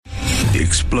The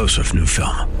explosive new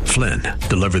film, Flynn,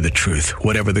 deliver the truth,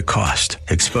 whatever the cost,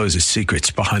 exposes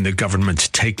secrets behind the government's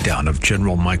takedown of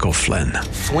General Michael Flynn.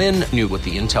 Flynn knew what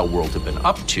the intel world had been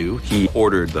up to. He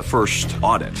ordered the first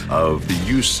audit of the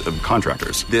use of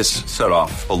contractors. This set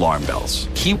off alarm bells.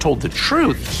 He told the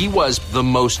truth. He was the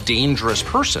most dangerous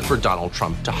person for Donald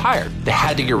Trump to hire. They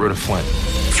had to get rid of Flynn.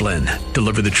 Flynn,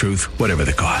 deliver the truth, whatever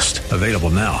the cost. Available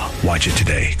now. Watch it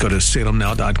today. Go to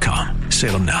salemnow.com.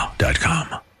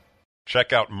 salemnow.com.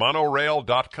 Check out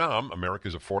Monorail.com,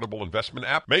 America's affordable investment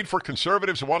app, made for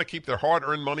conservatives who want to keep their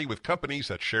hard-earned money with companies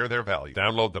that share their value.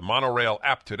 Download the Monorail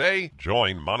app today.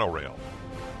 Join Monorail.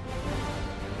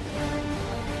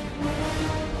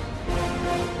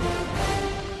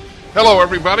 Hello,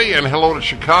 everybody, and hello to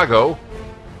Chicago,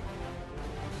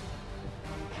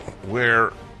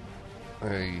 where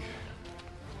an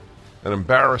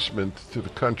embarrassment to the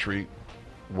country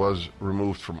was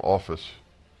removed from office.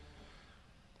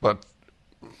 But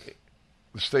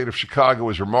the state of Chicago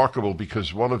is remarkable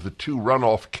because one of the two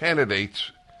runoff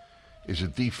candidates is a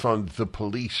defund the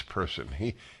police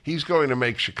person. He's going to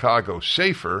make Chicago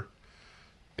safer.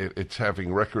 It's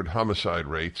having record homicide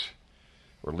rates,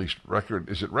 or at least record.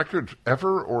 Is it record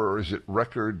ever, or is it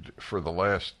record for the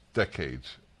last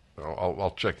decades?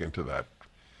 I'll check into that.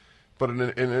 But an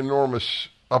enormous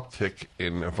uptick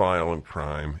in violent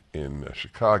crime in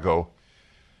Chicago.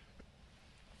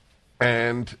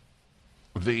 And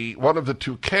one of the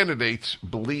two candidates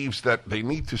believes that they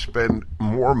need to spend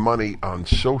more money on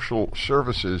social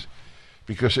services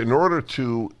because in order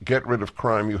to get rid of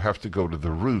crime, you have to go to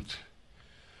the root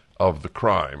of the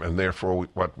crime. And therefore,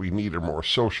 what we need are more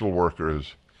social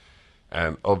workers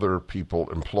and other people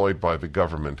employed by the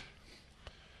government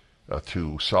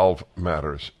to solve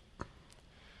matters.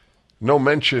 No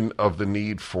mention of the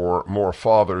need for more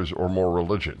fathers or more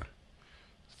religion.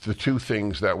 The two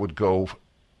things that would go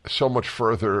so much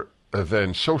further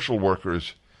than social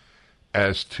workers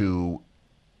as to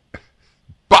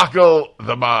boggle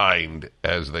the mind,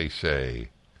 as they say.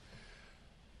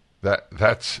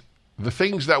 That's the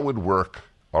things that would work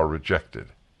are rejected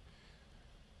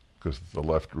because the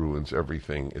left ruins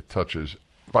everything it touches.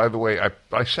 By the way,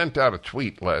 I sent out a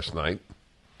tweet last night.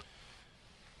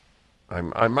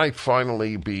 I might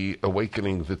finally be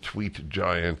awakening the tweet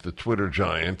giant, the Twitter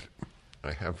giant.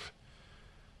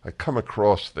 I come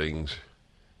across things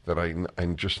that I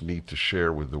just need to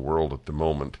share with the world at the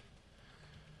moment.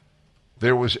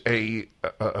 There was an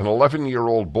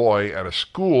 11-year-old boy at a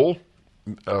school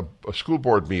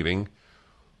board meeting,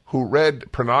 who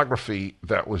read pornography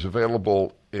that was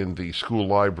available in the school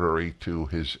library to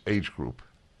his age group.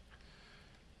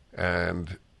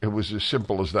 And it was as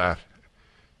simple as that.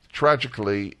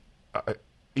 Tragically,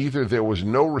 either there was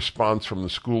no response from the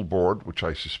school board, which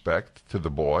I suspect, to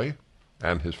the boy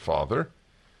and his father,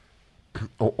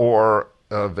 or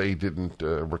they didn't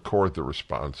record the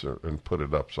response and put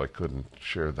it up, so I couldn't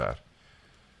share that.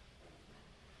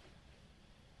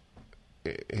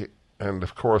 And,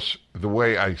 of course, the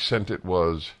way I sent it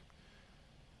was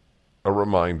a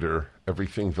reminder,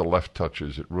 everything the left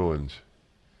touches, it ruins.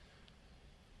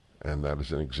 And that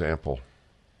is an example.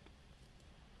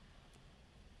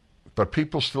 But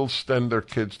people still send their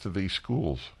kids to these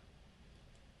schools.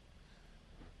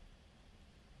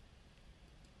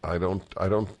 I don't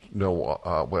know.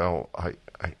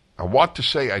 I want to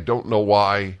say I don't know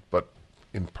why, but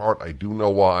in part I do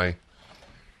know why.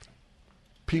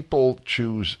 People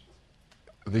choose,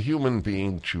 the human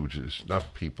being chooses,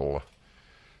 not people,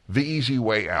 the easy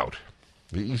way out.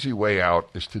 The easy way out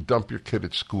is to dump your kid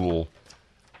at school,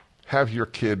 have your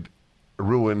kid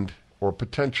ruined or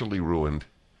potentially ruined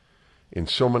in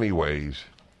so many ways,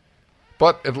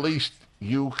 but at least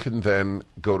you can then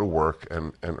go to work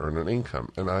and earn an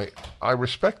income. And I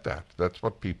respect that. That's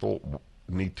what people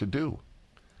need to do.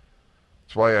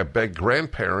 That's why I beg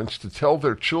grandparents to tell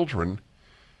their children,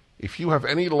 if you have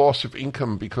any loss of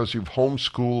income because you've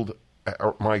homeschooled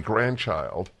my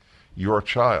grandchild, your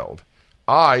child,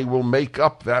 I will make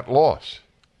up that loss.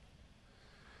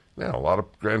 Now, a lot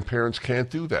of grandparents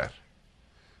can't do that,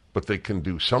 but they can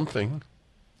do something.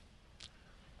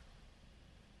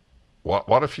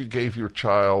 What if you gave your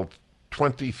child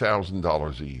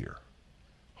 $20,000 a year?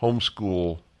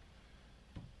 Homeschool,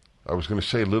 I was going to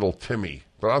say little Timmy,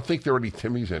 but I don't think there are any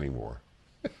Timmys anymore.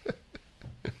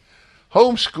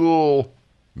 Homeschool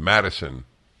Madison.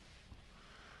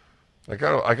 I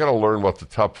gotta learn what the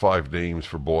top 5 names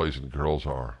for boys and girls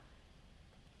are.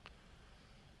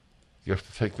 You have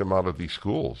to take them out of these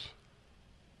schools.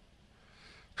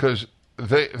 Because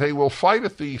they will fight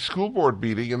at the school board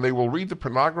meeting and they will read the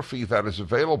pornography that is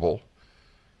available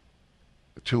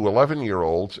to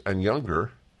 11-year-olds and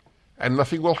younger, and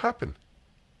nothing will happen.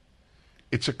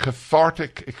 It's a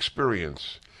cathartic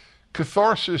experience.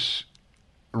 Catharsis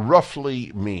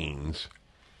roughly means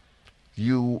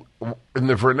you, in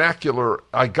the vernacular,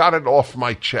 I got it off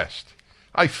my chest.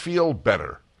 I feel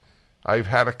better. I've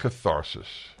had a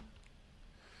catharsis.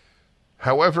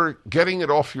 However, getting it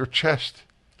off your chest,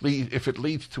 if it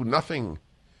leads to nothing,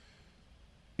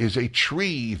 is a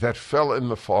tree that fell in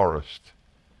the forest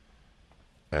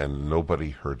and nobody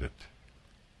heard it.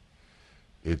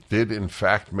 It did, in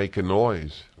fact, make a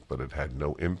noise, but it had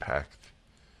no impact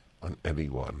on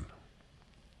anyone.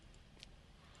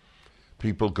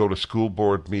 People go to school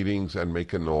board meetings and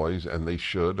make a noise, and they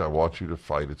should. I want you to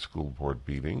fight at school board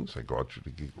meetings. I want you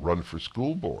to run for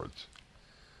school boards.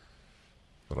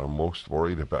 But I'm most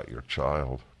worried about your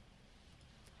child.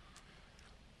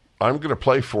 I'm going to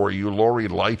play for you Lori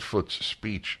Lightfoot's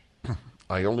speech.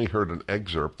 I only heard an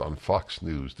excerpt on Fox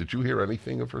News. Did you hear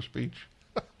anything of her speech?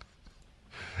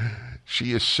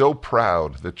 She is so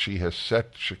proud that she has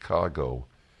set Chicago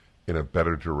in a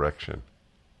better direction.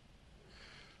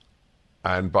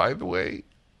 And by the way,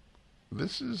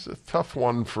 this is a tough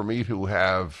one for me to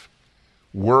have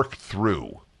worked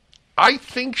through. I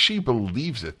think she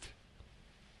believes it.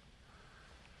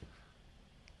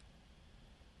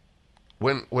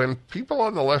 When people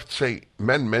on the left say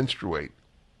men menstruate,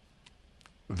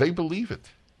 they believe it.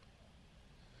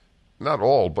 Not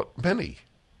all, but many.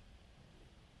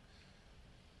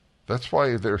 That's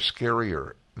why they're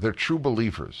scarier. They're true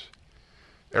believers.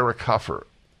 Eric Hoffer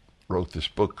wrote this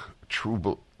book,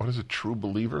 what is it, True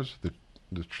Believers?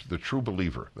 The True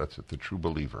Believer. That's it, The True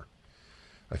Believer.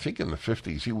 I think in the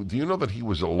 50s. Do you know that he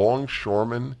was a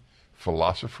longshoreman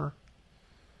philosopher?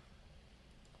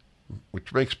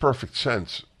 Which makes perfect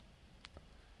sense.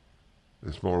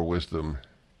 There's more wisdom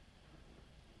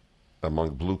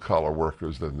among blue-collar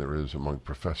workers than there is among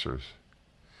professors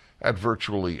at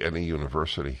virtually any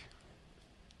university.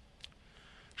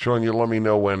 Sean, you let me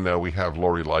know when we have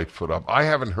Lori Lightfoot up. I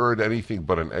haven't heard anything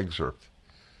but an excerpt.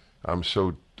 I'm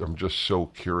just so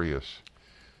curious.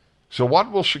 So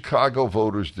what will Chicago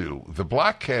voters do? The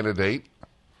black candidate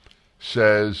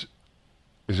says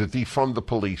is a defund the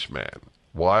police man,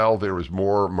 while there is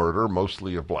more murder,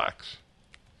 mostly of blacks.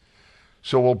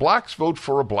 So will blacks vote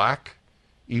for a black,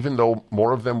 even though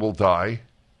more of them will die?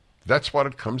 That's what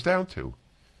it comes down to.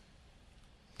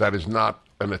 That is not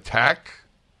an attack.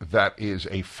 That is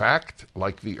a fact,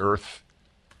 like the earth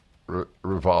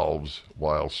revolves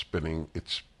while spinning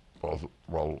its...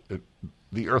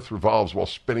 the earth revolves while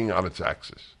spinning on its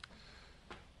axis.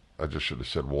 I just should have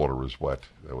said water is wet.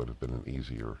 That would have been an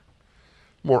easier,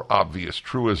 more obvious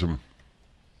truism.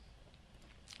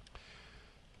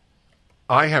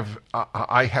 I have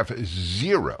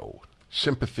zero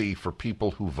sympathy for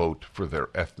people who vote for their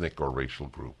ethnic or racial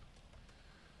group.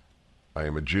 I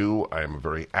am a Jew. I am a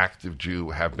very active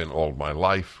Jew, have been all my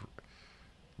life,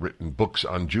 written books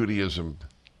on Judaism,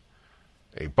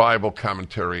 a Bible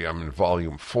commentary. I'm in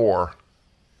volume 4.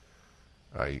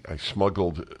 I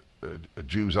smuggled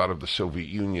Jews out of the Soviet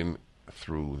Union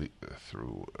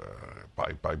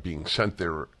by being sent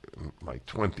there in my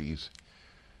 20s.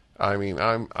 I mean,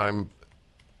 I'm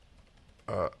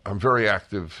very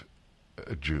active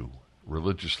Jew,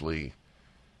 religiously,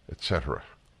 etc.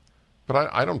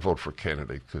 But I don't vote for a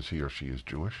candidate because he or she is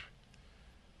Jewish.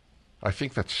 I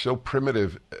think that's so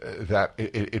primitive that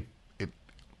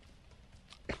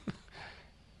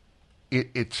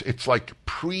it's like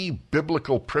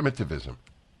pre-biblical primitivism.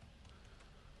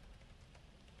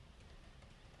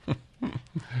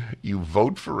 You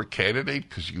vote for a candidate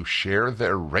because you share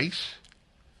their race?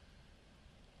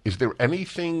 Is there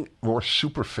anything more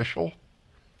superficial?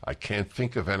 I can't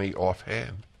think of any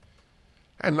offhand.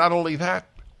 And not only that,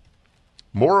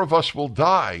 more of us will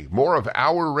die, more of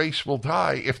our race will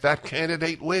die if that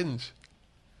candidate wins.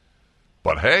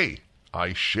 But hey,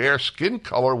 I share skin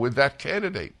color with that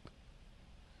candidate.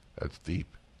 That's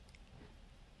deep.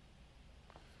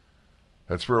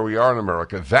 That's where we are in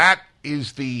America. That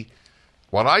is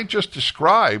what I just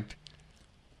described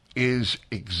is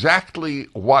exactly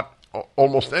what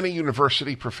almost any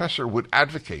university professor would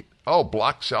advocate. Oh,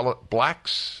 blacks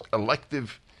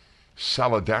elective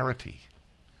solidarity.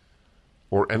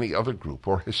 Or any other group,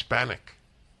 or Hispanic.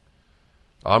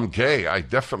 I'm gay. I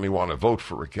definitely want to vote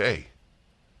for a gay.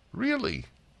 Really?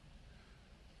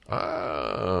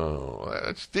 Oh,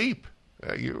 that's deep.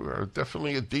 You are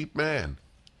definitely a deep man.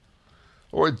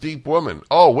 Or a deep woman.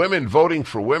 Oh, women voting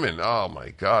for women. Oh,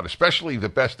 my God. Especially the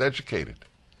best educated.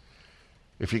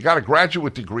 If you got a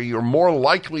graduate degree, you're more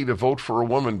likely to vote for a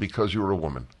woman because you're a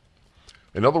woman.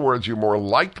 In other words, you're more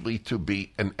likely to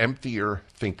be an emptier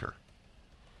thinker.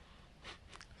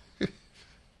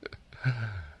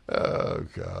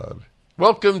 God.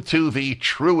 Welcome to the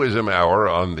Truism Hour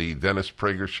on the Dennis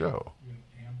Prager Show.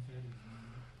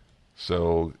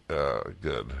 So,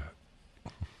 good.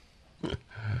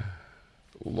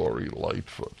 Lori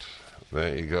Lightfoot.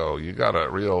 There you go. You got a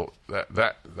real,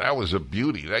 that was a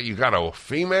beauty. That you got a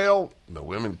female, the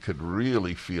women could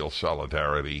really feel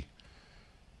solidarity.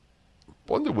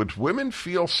 Wonder, would women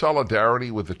feel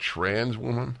solidarity with a trans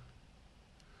woman?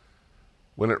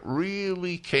 When it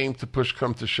really came to push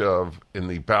come to shove in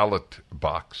the ballot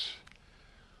box,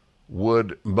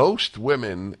 would most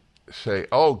women say,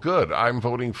 oh, good, I'm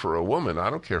voting for a woman. I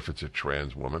don't care if it's a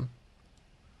trans woman.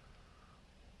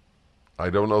 I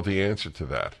don't know the answer to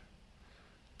that.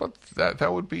 But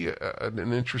that would be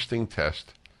an interesting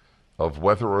test of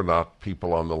whether or not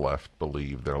people on the left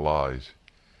believe their lies.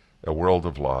 A world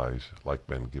of lies, like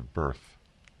men give birth.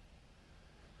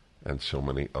 And so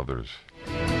many others.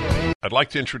 I'd like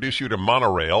to introduce you to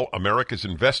Monorail, America's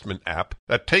investment app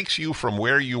that takes you from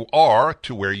where you are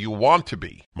to where you want to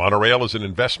be. Monorail is an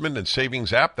investment and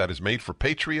savings app that is made for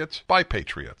patriots by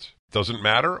patriots. Doesn't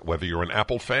matter whether you're an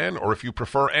Apple fan or if you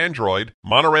prefer Android,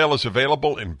 Monorail is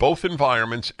available in both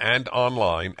environments and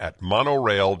online at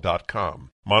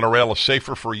monorail.com. Monorail is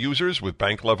safer for users with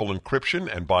bank-level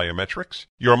encryption and biometrics.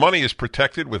 Your money is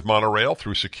protected with Monorail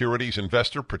through Securities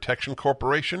Investor Protection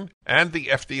Corporation and the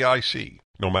FDIC.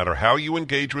 No matter how you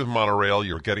engage with Monorail,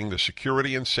 you're getting the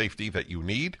security and safety that you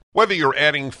need. Whether you're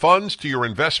adding funds to your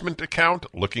investment account,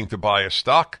 looking to buy a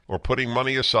stock, or putting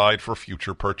money aside for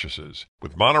future purchases.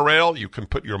 With Monorail, you can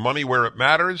put your money where it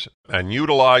matters and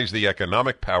utilize the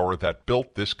economic power that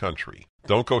built this country.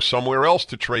 Don't go somewhere else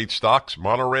to trade stocks.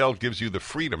 Monorail gives you the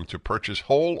freedom to purchase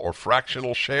whole or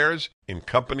fractional shares in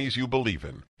companies you believe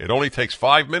in. It only takes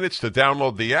 5 minutes to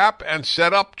download the app and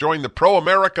set up. Join the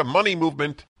pro-America money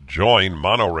movement. Join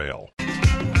Monorail.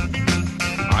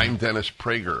 I'm Dennis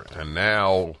Prager, and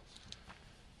now,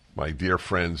 my dear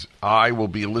friends, I will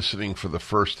be listening for the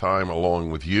first time along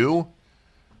with you,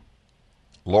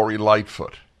 Lori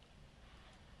Lightfoot.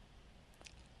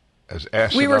 As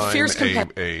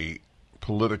asinine a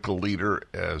political leader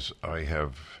as I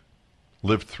have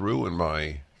lived through in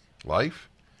my life,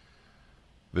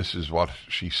 this is what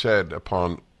she said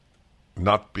upon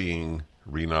not being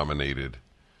renominated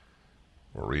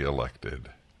or reelected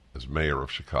as mayor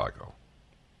of Chicago.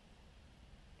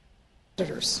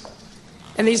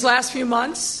 In these last few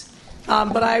months,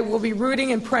 but I will be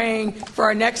rooting and praying for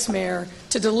our next mayor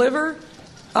to deliver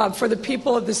for the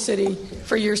people of the city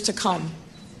for years to come.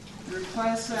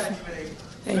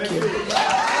 Thank you.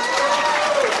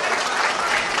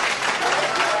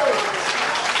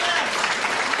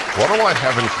 What do I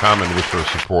have in common with her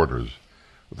supporters?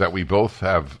 That we both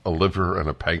have a liver and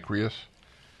a pancreas?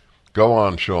 Go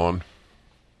on, Sean.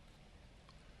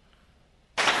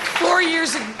 4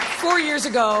 years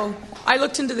ago, I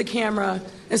looked into the camera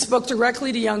and spoke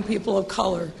directly to young people of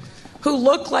color who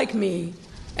look like me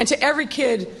and to every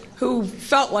kid who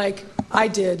felt like I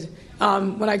did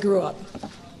when I grew up.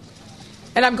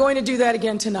 And I'm going to do that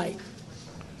again tonight.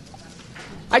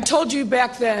 I told you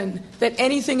back then that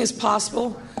anything is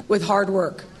possible with hard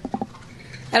work.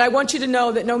 And I want you to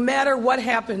know that no matter what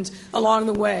happens along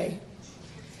the way,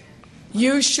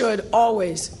 you should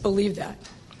always believe that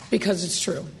because it's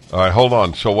true. All right, hold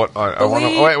on. So what I want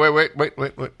to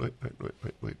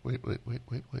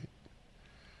wait.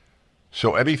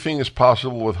 So anything is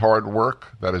possible with hard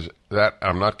work. That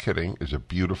I'm not kidding, is a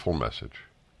beautiful message.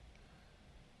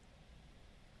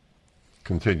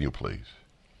 Continue, please.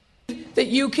 That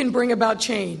you can bring about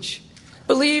change.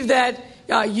 Believe that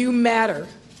you matter.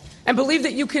 And believe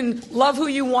that you can love who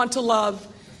you want to love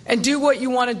and do what you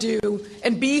want to do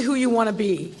and be who you want to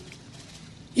be.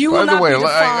 You will not be defined. By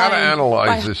the way, I got to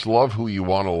analyze this love who you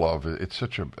want to love. It's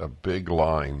such a big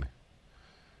line.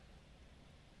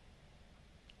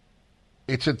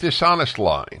 It's a dishonest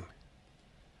line.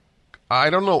 I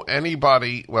don't know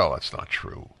anybody. Well, that's not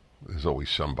true. There's always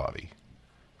somebody.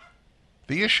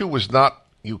 The issue was not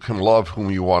you can love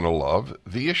whom you want to love.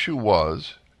 The issue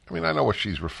was, I know what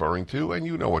she's referring to, and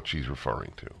you know what she's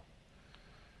referring to.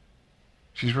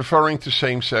 She's referring to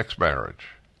same-sex marriage.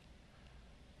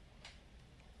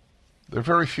 There are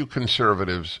very few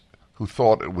conservatives who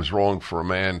thought it was wrong for a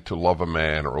man to love a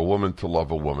man or a woman to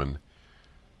love a woman.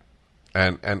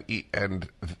 And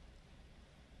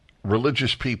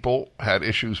religious people had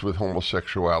issues with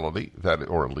homosexuality,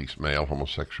 or at least male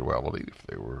homosexuality, if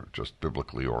they were just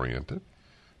biblically oriented.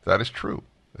 That is true.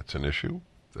 That's an issue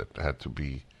that had to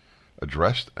be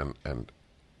addressed, and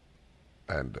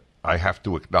I have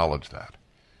to acknowledge that.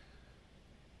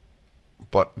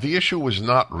 But the issue was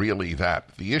not really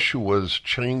that. The issue was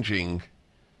changing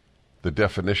the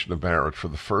definition of marriage for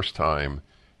the first time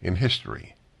in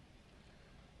history.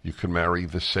 You can marry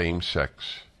the same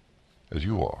sex as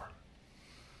you are.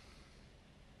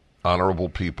 Honorable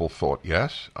people thought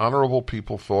yes. Honorable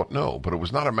people thought no. But it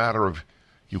was not a matter of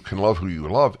you can love who you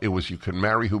love. It was you can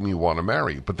marry whom you want to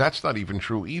marry. But that's not even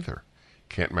true either.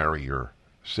 Can't marry your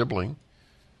sibling.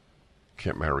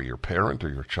 Can't marry your parent or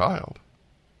your child.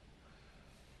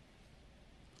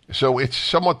 So it's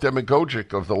somewhat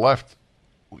demagogic of the left.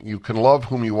 You can love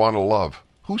whom you want to love.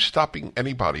 Who's stopping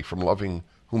anybody from loving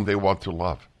whom they want to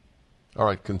love? All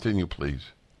right, continue, please.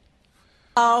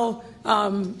 How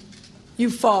you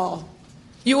fall.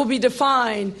 You will be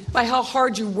defined by how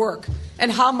hard you work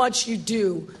and how much you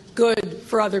do good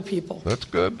for other people. That's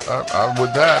good. I'm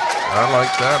with that. I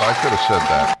like that. I could have said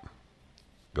that.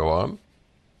 Go on.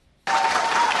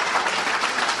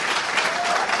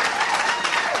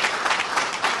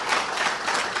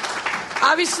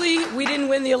 Obviously, we didn't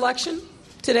win the election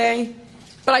today,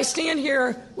 but I stand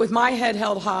here with my head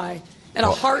held high and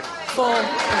a heart full of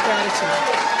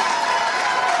gratitude.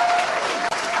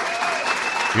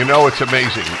 You know, it's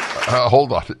amazing.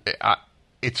 Hold on.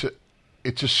 It's a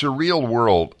surreal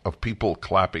world of people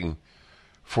clapping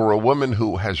for a woman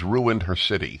who has ruined her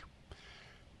city.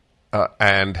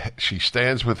 And she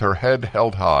stands with her head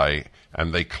held high,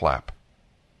 and they clap.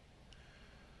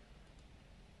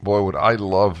 Boy, I'd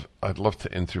love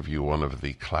to interview one of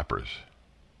the clappers.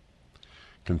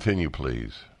 Continue,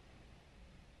 please.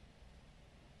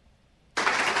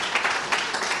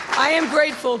 I am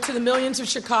grateful to the millions of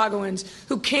Chicagoans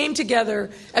who came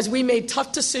together as we made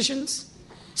tough decisions,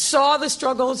 saw the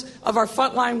struggles of our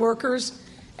frontline workers,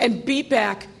 and beat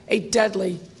back a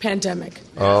deadly pandemic.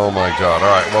 Oh, my God. All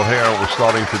right, well, here we're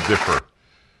starting to differ.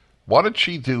 What did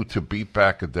she do to beat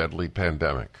back a deadly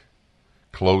pandemic?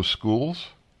 Close schools?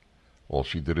 All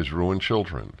she did is ruin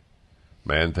children.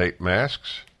 Mandate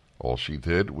masks? All she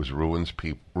did was ruin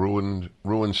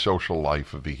social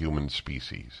life of the human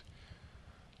species.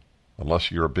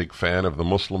 Unless you're a big fan of the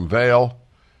Muslim veil,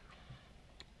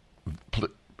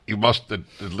 you must at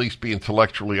least be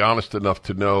intellectually honest enough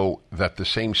to know that the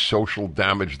same social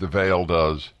damage the veil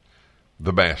does,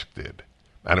 the mask did.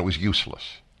 And it was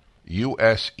useless.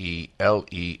 U-S-E-L-E-S-S.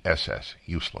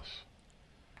 Useless.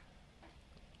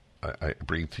 I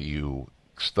bring to you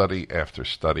study after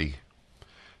study.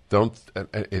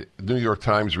 New York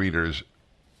Times readers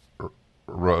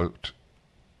wrote,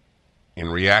 in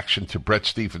reaction to Bret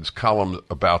Stephens' column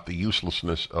about the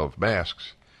uselessness of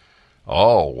masks,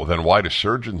 oh, well, then why do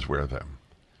surgeons wear them?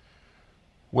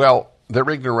 Well, they're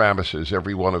ignoramuses,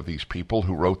 every one of these people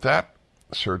who wrote that.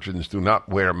 Surgeons do not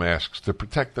wear masks to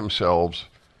protect themselves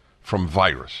from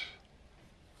virus.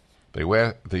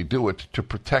 They do it to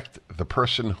protect the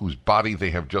person whose body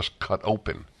they have just cut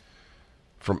open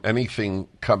from anything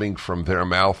coming from their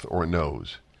mouth or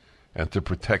nose, and to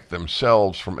protect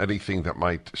themselves from anything that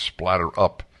might splatter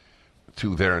up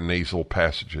to their nasal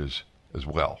passages as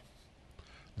well.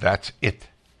 That's it.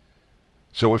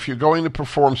 So if you're going to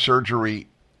perform surgery,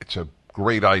 it's a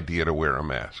great idea to wear a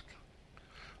mask.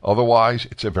 Otherwise,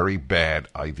 it's a very bad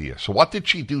idea. So what did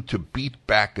she do to beat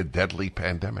back a deadly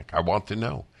pandemic? I want to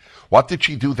know. What did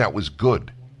she do that was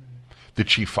good? Did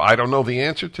she, I don't know the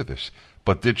answer to this,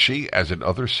 but did she, as in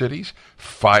other cities,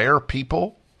 fire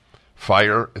people,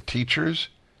 fire teachers,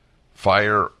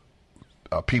 fire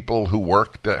people who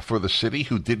worked for the city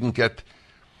who didn't get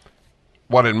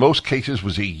what in most cases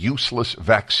was a useless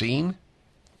vaccine,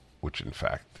 which in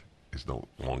fact is no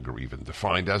longer even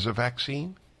defined as a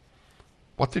vaccine?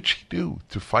 What did she do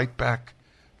to fight back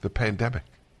the pandemic?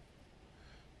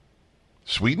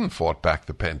 Sweden fought back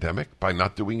the pandemic by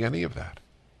not doing any of that.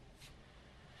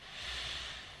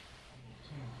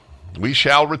 We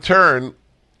shall return.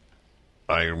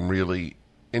 I am really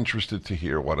interested to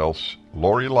hear what else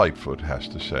Lori Lightfoot has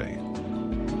to say.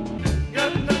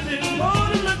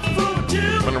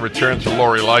 I'm going to return to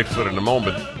Lori Lightfoot in a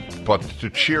moment, but to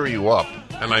cheer you up,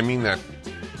 and I mean that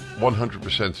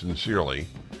 100% sincerely.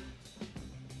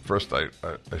 First, I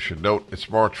should note it's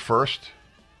March 1st,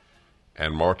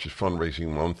 and March is fundraising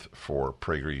month for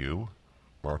PragerU.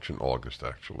 March and August,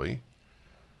 actually.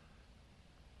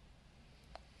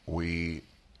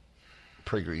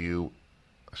 PragerU,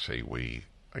 I say we,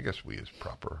 I guess we is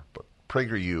proper, but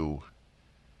PragerU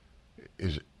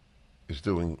is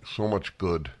doing so much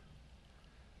good,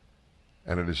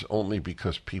 and it is only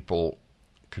because people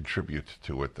contribute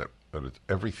to it that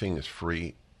everything is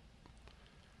free.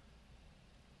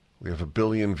 We have 1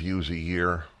 billion views a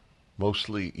year,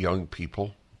 mostly young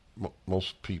people.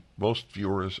 Most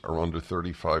viewers are under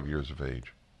 35 years of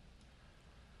age.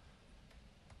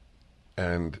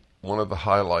 And one of the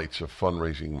highlights of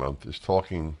Fundraising Month is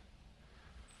talking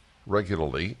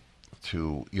regularly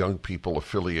to young people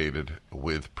affiliated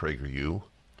with PragerU.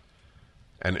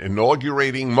 And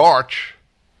inaugurating March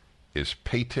is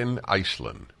Peyton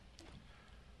Iceland.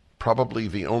 Probably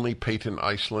the only Peyton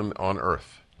Iceland on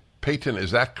earth. Peyton,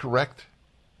 is that correct?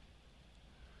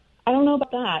 I don't know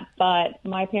about that, but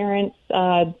my parents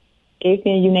gave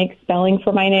me a unique spelling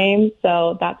for my name,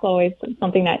 so that's always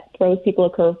something that throws people a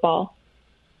curveball.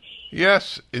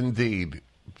 Yes, indeed.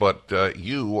 But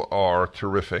you are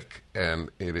terrific,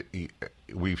 and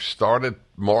we've started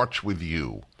March with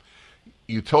you.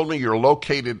 You told me you're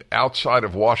located outside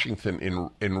of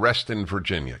Washington in Reston,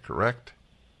 Virginia, correct?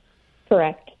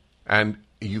 Correct. And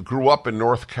you grew up in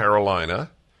North Carolina,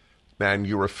 and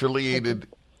you're affiliated.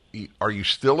 Are you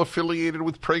still affiliated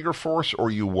with Prager Force,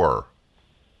 or you were?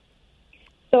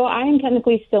 So I am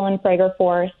technically still in Prager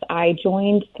Force. I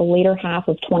joined the later half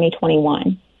of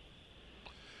 2021.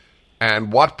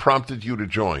 And what prompted you to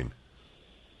join?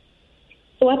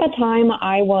 So at that time,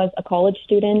 I was a college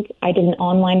student. I did an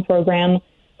online program.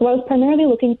 So I was primarily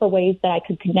looking for ways that I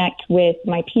could connect with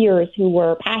my peers who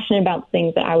were passionate about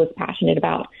things that I was passionate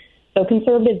about. So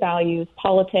conservative values,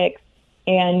 politics,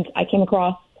 and I came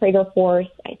across Prager Force,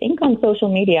 I think on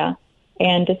social media,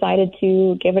 and decided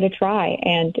to give it a try.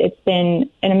 And it's been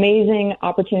an amazing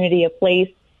opportunity, a place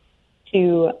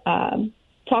to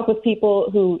talk with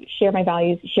people who share my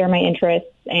values, share my interests,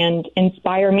 and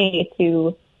inspire me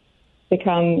to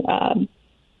become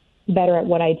better at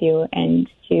what I do and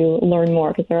to learn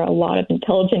more, because there are a lot of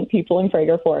intelligent people in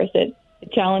Prager Force. It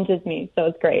challenges me, so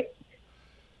it's great.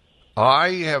 I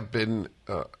have been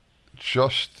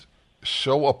just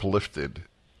so uplifted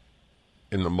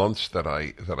in the months that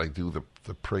I do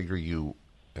the PragerU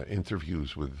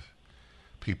interviews with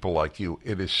people like you.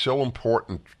 It is so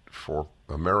important for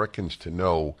Americans to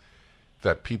know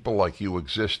that people like you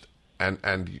exist,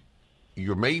 and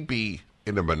you may be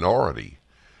in a minority,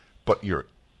 but you're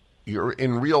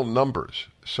in real numbers.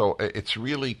 So it's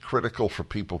really critical for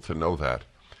people to know that.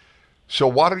 So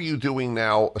what are you doing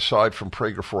now aside from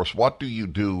Prager Force? What do you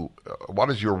do? What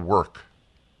is your work?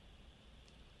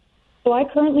 So I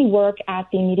currently work at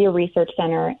the Media Research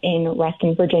Center in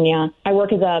Reston, Virginia. I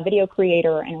work as a video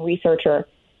creator and researcher.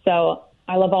 So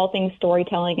I love all things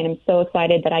storytelling, and I'm so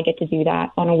excited that I get to do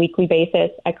that on a weekly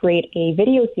basis. I create a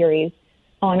video series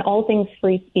on all things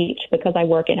free speech because I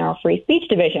work in our free speech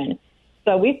division.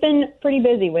 So we've been pretty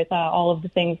busy with all of the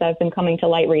things that have been coming to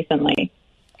light recently.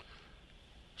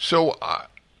 So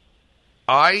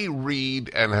I read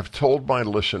and have told my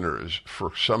listeners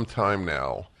for some time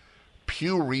now,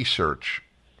 Pew Research,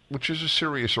 which is a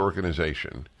serious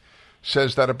organization,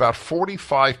 says that about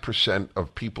 45%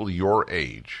 of people your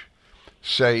age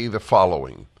say the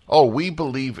following: oh, we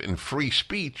believe in free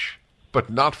speech, but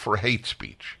not for hate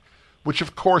speech, which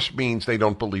of course means they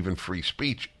don't believe in free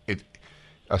speech.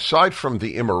 Aside from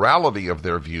the immorality of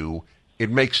their view, it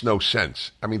makes no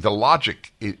sense. I mean, the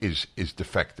logic is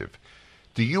defective.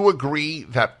 Do you agree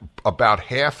that about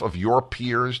half of your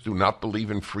peers do not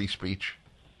believe in free speech?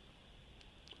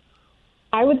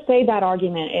 I would say that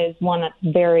argument is one that's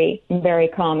very, very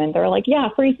common. They're like, yeah,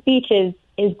 free speech is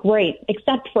great,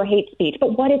 except for hate speech.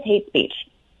 But what is hate speech?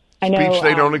 I know speech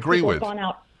they don't agree with.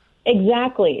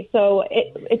 Exactly. So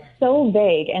it's so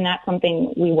vague, and that's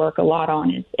something we work a lot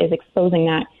on is exposing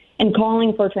that and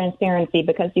calling for transparency,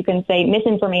 because you can say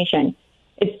misinformation.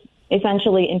 It's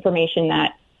essentially information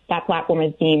that platform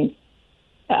is deemed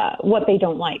what they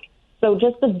don't like. So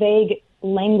just the vague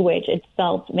language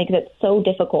itself makes it so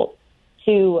difficult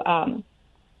to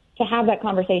have that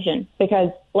conversation, because,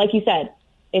 like you said,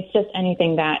 it's just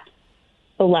anything that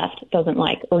the left doesn't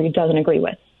like or doesn't agree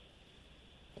with.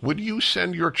 Would you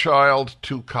send your child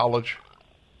to college?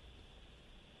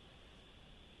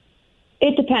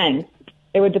 It depends.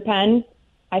 It would depend.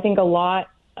 I think a lot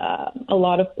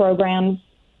of programs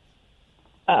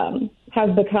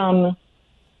have become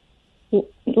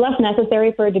less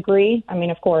necessary for a degree. I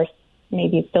mean, of course,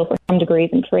 maybe still for some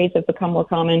degrees, and trades have become more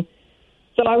common.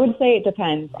 So I would say it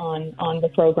depends on the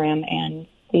program, and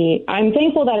I'm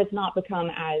thankful that it's not become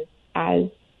as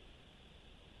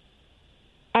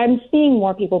I'm seeing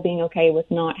more people being okay with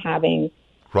not having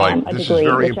right. A this degree, is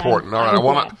very important. All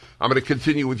right, I'm going to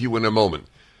continue with you in a moment.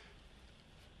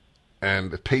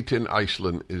 And Peyton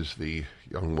Iceland is the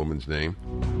young woman's name.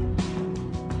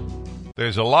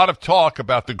 There's a lot of talk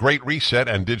about the Great Reset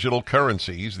and digital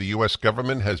currencies. The U.S.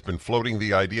 government has been floating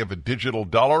the idea of a digital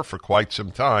dollar for quite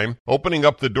some time, opening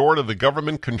up the door to the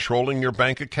government controlling your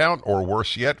bank account, or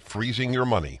worse yet, freezing your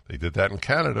money. They did that in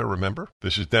Canada, remember?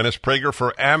 This is Dennis Prager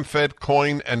for AmFed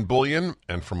Coin and Bullion,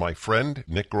 and for my friend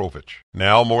Nick Grovich.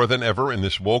 Now more than ever in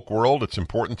this woke world, it's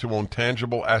important to own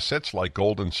tangible assets like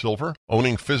gold and silver.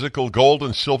 Owning physical gold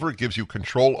and silver gives you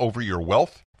control over your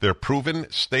wealth. They're proven,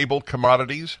 stable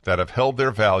commodities that have held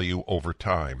their value over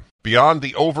time, beyond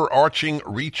the overarching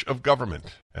reach of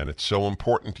government. And it's so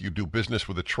important you do business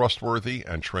with a trustworthy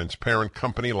and transparent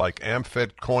company like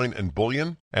AmFed Coin and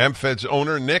Bullion. AmFed's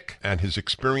owner, Nick, and his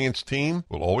experienced team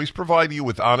will always provide you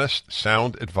with honest,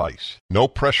 sound advice. No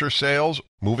pressure sales.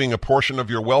 Moving a portion of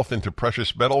your wealth into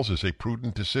precious metals is a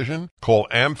prudent decision. Call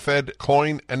AmFed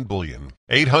Coin and Bullion.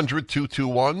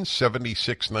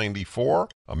 800-221-7694.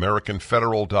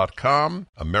 AmericanFederal.com.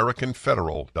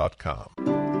 AmericanFederal.com.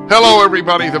 Hello,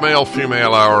 everybody. The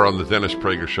male-female hour on the Dennis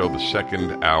Prager Show, the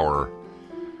second hour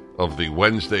of the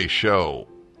Wednesday show,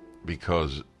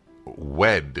 because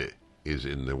wed is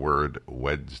in the word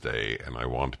Wednesday, and I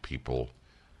want people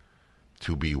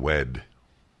to be wed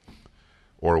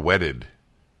or wedded.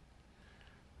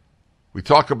 We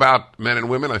talk about men and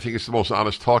women. I think it's the most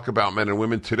honest talk about men and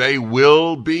women. Today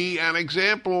will be an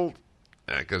example,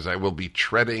 because I will be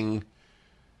treading.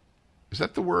 Is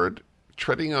that the word?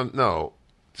 Treading on? No.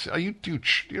 You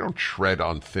don't tread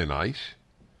on thin ice.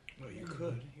 Well, you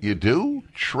could. You do?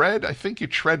 Tread? I think you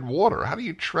tread water. How do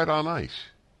you tread on ice?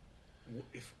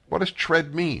 What does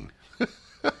tread mean?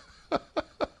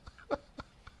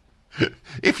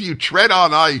 If you tread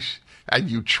on ice and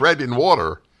you tread in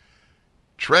water,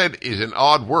 tread is an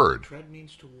odd word. Tread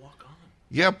means to walk on.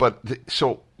 Yeah, but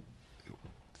so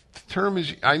the term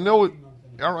is, I know it.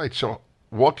 All right, so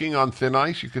walking on thin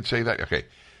ice, you could say that. Okay.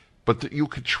 But you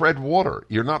could tread water.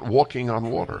 You're not walking on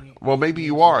water. Well, maybe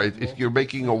you are. You're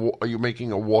making a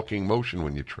walking motion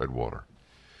when you tread water.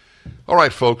 All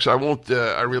right, folks. I won't.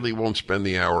 I really won't spend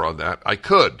the hour on that. I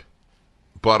could,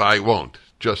 but I won't.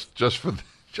 Just for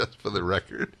the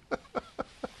record.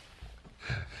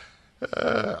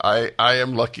 I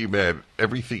am lucky man.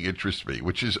 Everything interests me,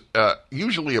 which is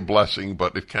usually a blessing,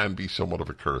 but it can be somewhat of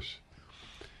a curse.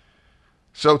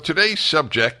 So today's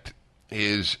subject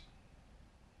is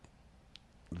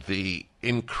the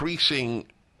increasing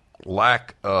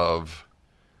lack of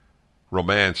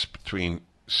romance between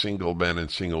single men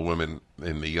and single women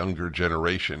in the younger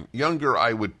generation. Younger,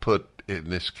 I would put, in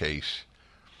this case,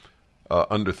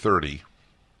 under 30.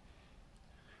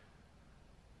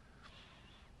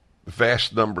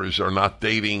 Vast numbers are not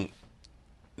dating,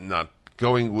 not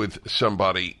going with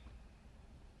somebody.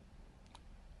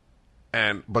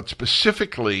 But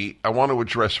specifically, I want to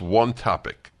address one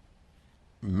topic: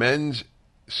 men's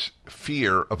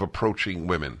fear of approaching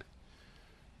women,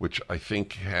 which I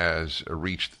think has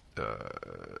reached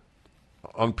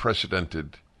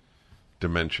unprecedented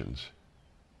dimensions.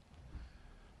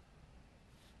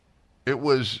 It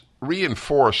was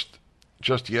reinforced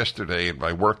just yesterday in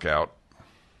my workout.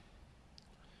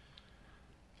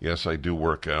 Yes, I do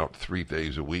work out 3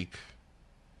 days a week,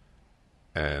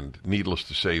 and needless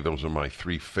to say, those are my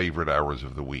 3 favorite hours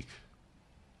of the week.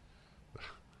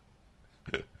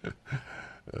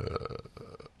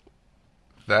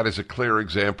 That is a clear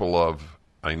example of,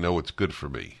 I know it's good for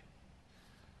me.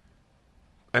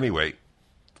 Anyway,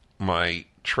 my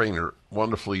trainer,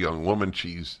 wonderful young woman,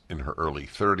 she's in her early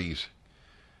 30s,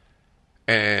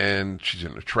 and she's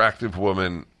an attractive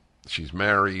woman. She's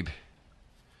married,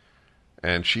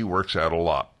 and she works out a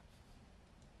lot.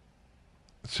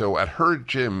 So at her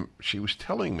gym, she was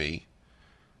telling me,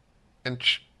 and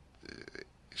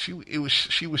she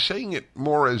was saying it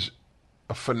more as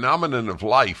a phenomenon of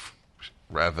life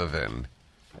rather than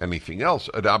anything else,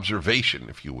 an observation,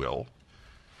 if you will.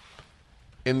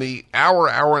 In the hour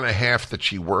and a half that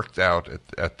she worked out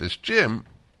at this gym,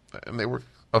 and there were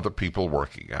other people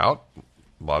working out, a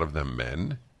lot of them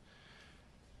men,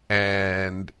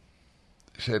 and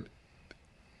said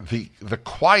the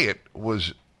quiet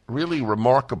was really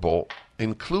remarkable,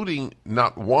 including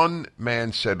not one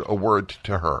man said a word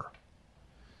to her.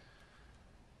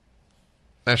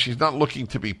 Now, she's not looking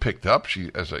to be picked up.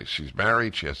 She's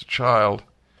married. She has a child.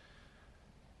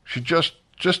 She just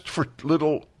for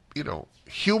little,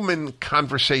 human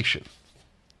conversation.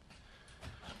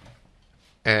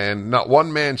 And not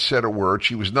one man said a word.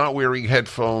 She was not wearing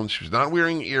headphones. She was not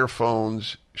wearing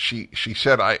earphones. She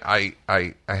said, I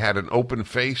had an open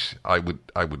face. I would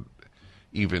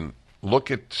even look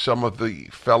at some of the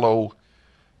fellow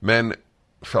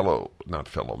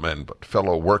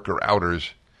worker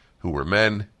outers who were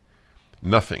men.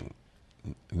 Nothing.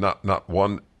 not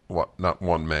one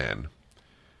man.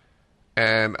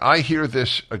 And I hear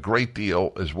this a great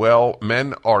deal as well.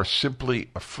 Men are simply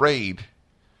afraid.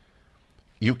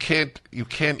 You can't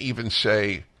even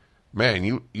say, "Man,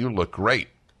 you look great."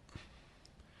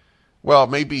 Well,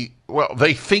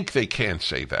 they think they can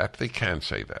say that. They can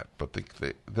say that, but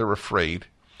they're afraid.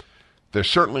 They're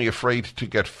certainly afraid to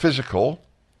get physical.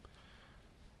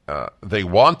 They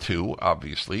want to,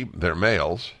 obviously. They're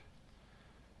males.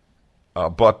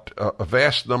 But a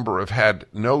vast number have had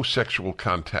no sexual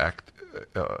contact,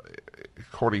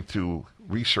 according to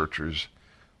researchers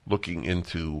looking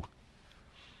into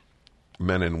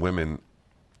men and women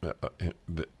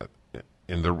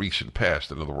in the recent past.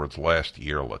 In other words, last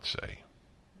year, let's say.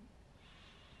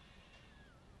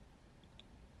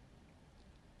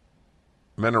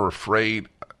 Men are afraid,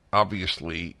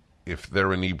 obviously, if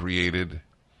they're inebriated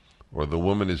or the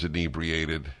woman is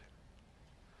inebriated,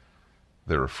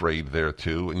 they're afraid there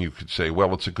too. And you could say,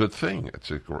 well, it's a good thing. It's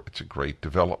a great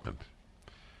development.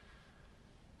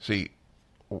 See,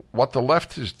 what the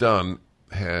left has done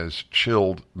has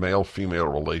chilled male-female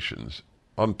relations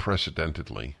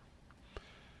unprecedentedly.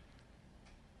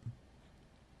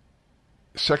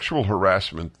 Sexual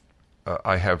harassment,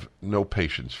 I have no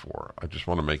patience for. I just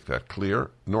want to make that clear,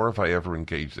 nor have I ever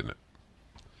engaged in it.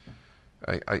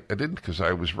 I didn't, because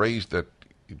I was raised that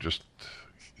you just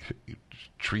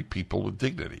treat people with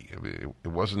dignity. I mean, it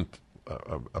wasn't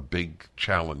a big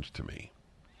challenge to me.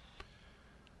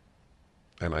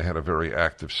 And I had a very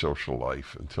active social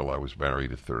life until I was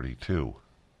married at 32.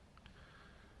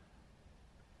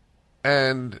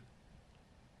 And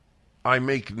I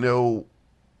make no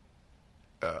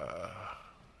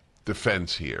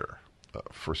defense here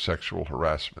for sexual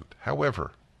harassment.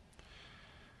 However,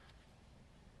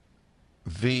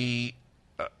 the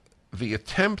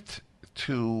attempt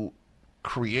to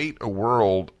create a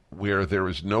world where there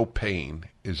is no pain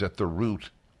is at the root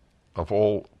of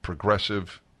all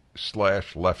progressive /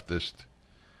 leftist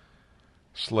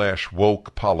 /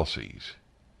 woke policies.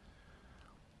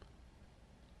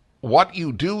 What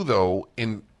you do, though,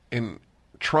 in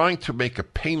trying to make a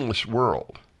painless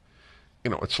world,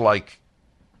 it's like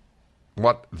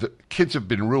what the kids have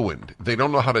been ruined. They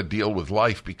don't know how to deal with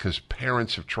life because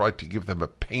parents have tried to give them a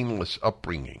painless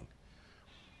upbringing.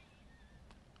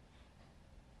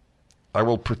 I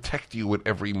will protect you at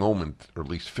every moment, or at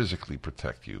least physically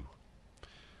protect you.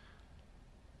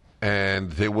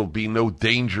 And there will be no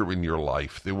danger in your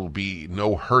life. There will be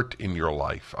no hurt in your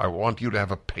life. I want you to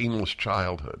have a painless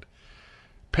childhood.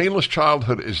 Painless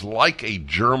childhood is like a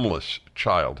germless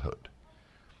childhood.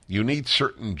 You need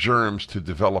certain germs to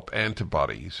develop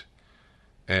antibodies,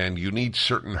 and you need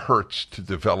certain hurts to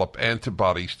develop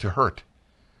antibodies to hurt.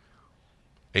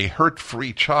 A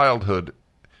hurt-free childhood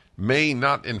may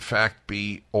not, in fact,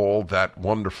 be all that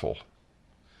wonderful.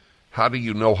 How do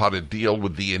you know how to deal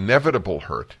with the inevitable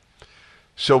hurt?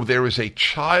 So there is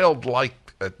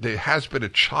there has been a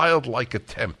childlike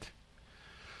attempt,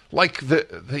 like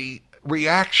the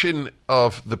reaction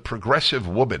of the progressive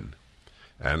woman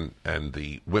and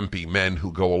the wimpy men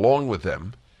who go along with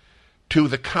them to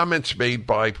the comments made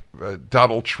by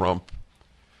Donald Trump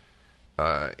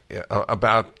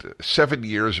about 7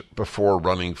 years before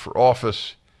running for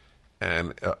office,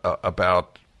 and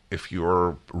about if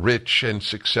you're rich and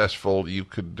successful, you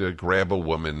could grab a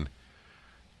woman,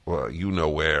 you know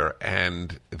where,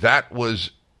 and that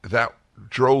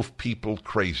drove people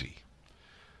crazy.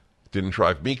 Didn't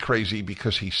drive me crazy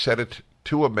because he said it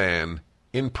to a man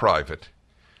in private,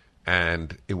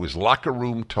 and it was locker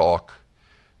room talk,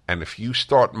 and if you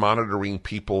start monitoring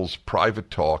people's private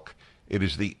talk, it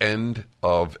is the end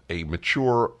of a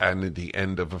mature and the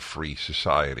end of a free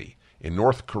society. In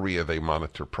North Korea, they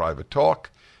monitor private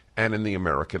talk, and in the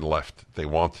American left, they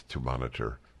want to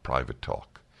monitor private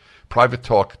talk. Private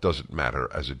talk doesn't matter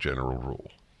as a general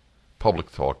rule.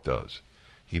 Public talk does.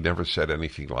 He never said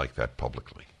anything like that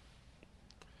publicly.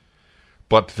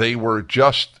 But they were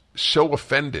just so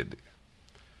offended.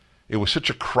 It was such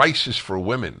a crisis for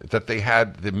women that they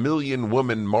had the Million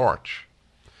Woman March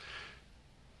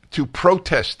to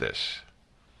protest this.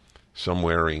 Some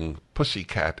wearing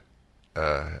pussycat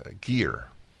gear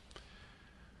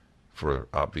for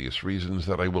obvious reasons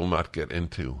that I will not get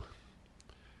into.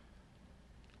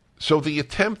 So the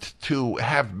attempt to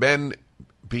have men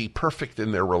be perfect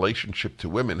in their relationship to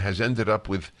women has ended up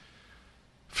with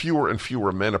fewer and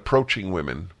fewer men approaching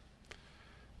women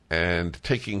and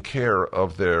taking care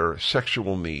of their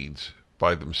sexual needs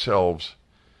by themselves,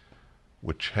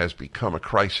 which has become a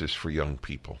crisis for young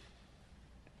people.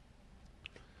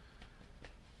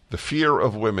 The fear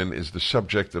of women is the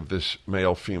subject of this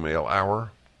male-female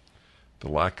hour. the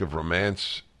lack of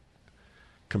romance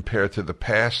compared to the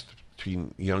past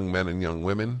between young men and young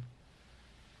women.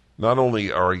 Not only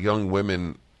are young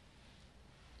women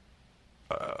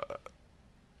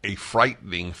a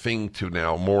frightening thing to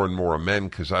now more and more men,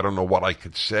 because I don't know what I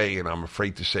could say, and I'm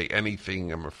afraid to say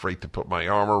anything. I'm afraid to put my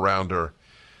arm around her.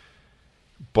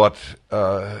 But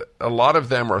a lot of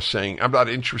them are saying, I'm not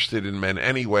interested in men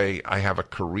anyway. I have a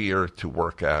career to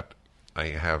work at. I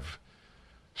have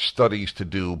studies to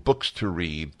do, books to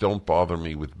read. Don't bother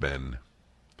me with men.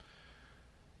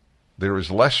 There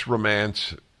is less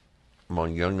romance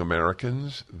among young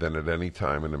Americans than at any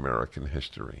time in American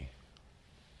history.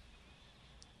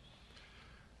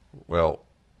 Well,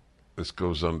 this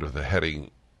goes under the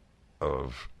heading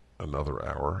of another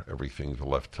hour. Everything the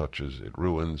left touches, it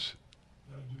ruins.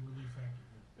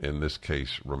 In this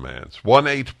case, romance.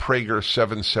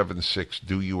 1-8-PRAGER-776.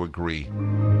 Do you agree?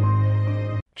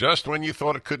 Just when you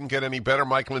thought it couldn't get any better,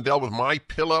 Mike Lindell with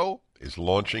MyPillow is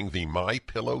launching the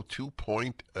MyPillow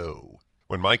 2.0.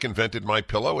 When Mike invented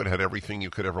MyPillow, it had everything you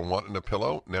could ever want in a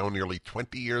pillow. Now, nearly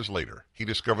 20 years later, he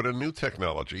discovered a new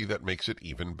technology that makes it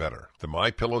even better. The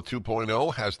MyPillow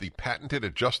 2.0 has the patented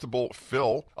adjustable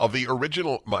fill of the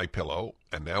original MyPillow,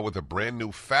 and now with a brand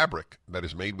new fabric that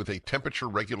is made with a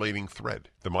temperature-regulating thread.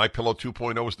 The MyPillow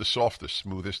 2.0 is the softest,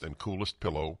 smoothest, and coolest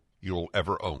pillow you'll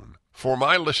ever own. For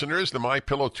my listeners, the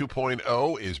MyPillow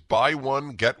 2.0 is buy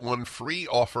one, get one free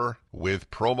offer with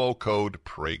promo code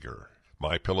Prager.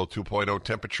 MyPillow 2.0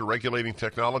 temperature-regulating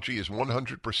technology is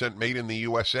 100% made in the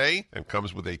USA and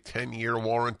comes with a 10-year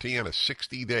warranty and a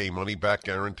 60-day money-back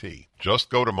guarantee.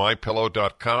 Just go to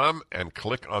MyPillow.com and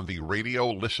click on the radio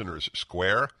listeners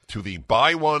square to the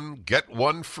buy one, get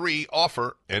one free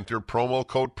offer. Enter promo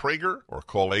code Prager or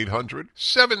call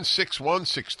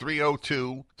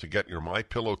 800-761-6302 to get your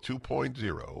MyPillow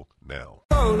 2.0 now.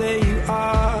 Oh, there you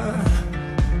are.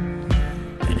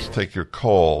 Let's take your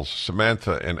calls.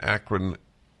 Samantha in Akron,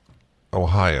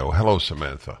 Ohio. Hello,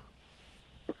 Samantha.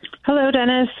 Hello,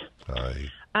 Dennis. Hi.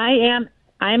 I'm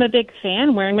a big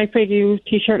fan, wearing my Prague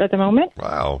T-shirt at the moment.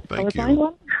 Wow, thank you.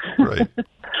 One. Great.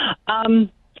 I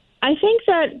think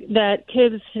that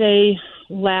kids today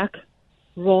lack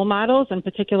role models, and in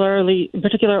particular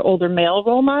older male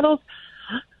role models.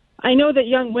 I know that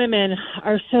young women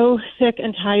are so sick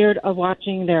and tired of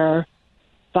watching their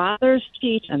fathers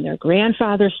cheat and their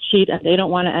grandfathers cheat, and they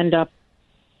don't want to end up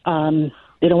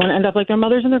like their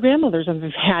mothers and their grandmothers, and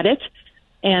they've had it.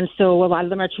 And so a lot of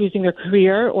them are choosing their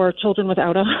career or children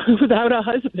without a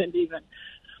husband even.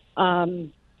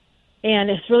 And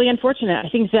it's really unfortunate. I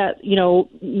think that,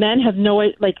 men have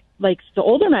like the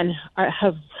older men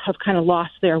have kind of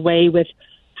lost their way with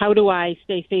how do I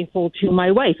stay faithful to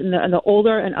my wife, and the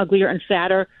older and uglier and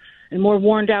fatter and more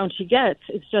worn down she gets,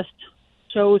 it just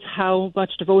shows how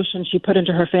much devotion she put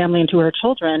into her family and to her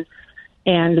children,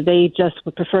 and they just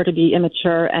would prefer to be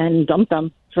immature and dump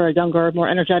them for a younger, more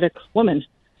energetic woman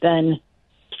than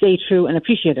stay true and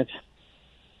appreciative.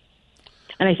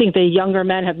 And I think the younger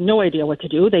men have no idea what to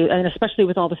do. And especially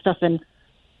with all the stuff in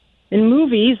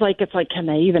movies, can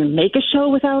they even make a show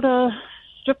without a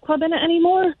strip club in it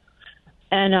anymore?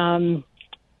 And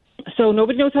so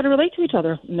nobody knows how to relate to each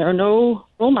other, and there are no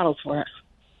role models for it.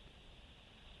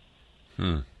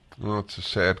 Well, it's a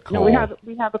sad call. No,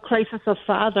 we have a crisis of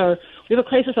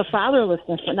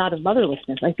fatherlessness, but not of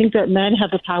motherlessness. I think that men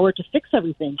have the power to fix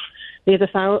everything. They have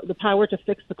the power to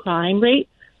fix the crime rate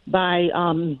by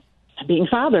being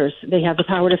fathers. They have the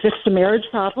power to fix the marriage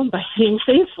problem by being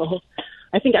faithful.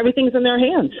 I think everything's in their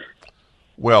hands.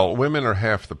 Well, women are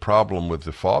half the problem with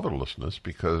the fatherlessness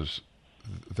because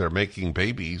they're making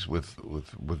babies with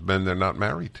men they're not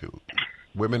married to.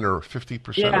 Women are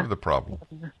 50% of the problem.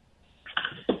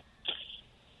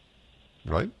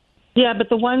 Right? Yeah, but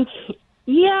the ones...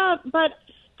 Yeah, but...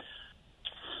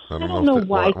 I don't know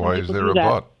why. Why is there a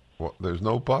but? Well, there's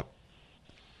no but.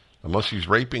 Unless he's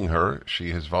raping her, she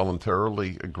has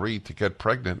voluntarily agreed to get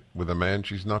pregnant with a man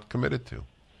she's not committed to.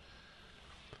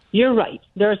 You're right.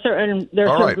 There are certain...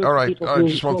 All right. I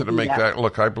just wanted to make that...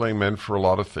 Look, I blame men for a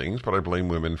lot of things, but I blame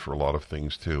women for a lot of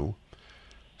things, too.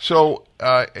 So,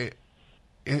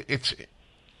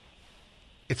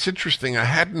 It's interesting. I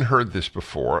hadn't heard this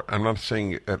before. I'm not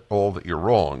saying at all that you're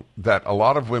wrong, that a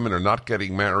lot of women are not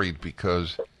getting married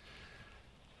because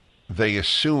they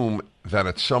assume that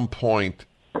at some point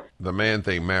the man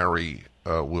they marry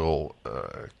will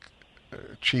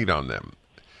cheat on them.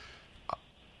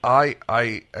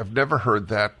 I have never heard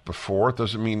that before. It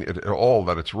doesn't mean at all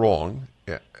that it's wrong.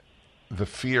 The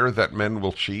fear that men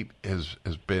will cheat has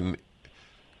been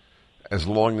as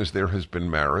long as there has been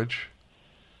marriage.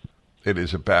 It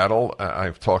is a battle.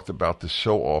 I've talked about this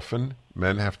so often.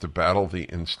 Men have to battle the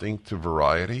instinct to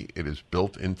variety. It is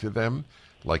built into them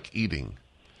like eating.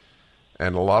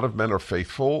 And a lot of men are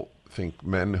faithful. I think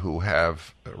men who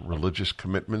have religious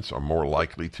commitments are more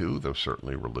likely to, though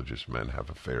certainly religious men have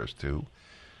affairs too.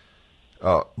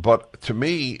 But to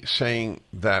me, saying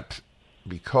that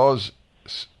because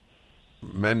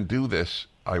men do this,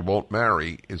 I won't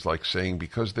marry, is like saying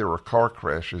because there are car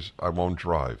crashes, I won't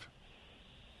drive.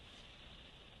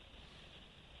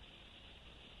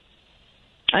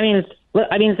 I mean,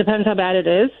 it depends how bad it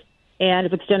is, and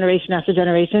if it's generation after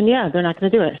generation, yeah, they're not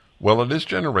going to do it. Well, it is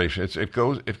generation. It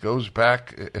goes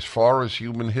back as far as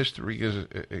human history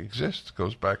exists. It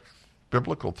goes back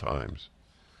biblical times.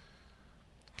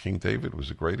 King David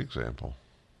was a great example.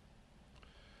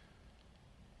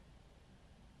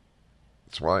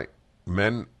 That's why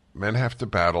men have to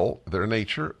battle their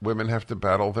nature. Women have to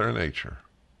battle their nature.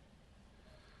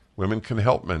 Women can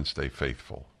help men stay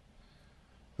faithful.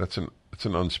 It's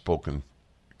an unspoken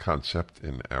concept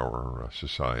in our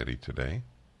society today.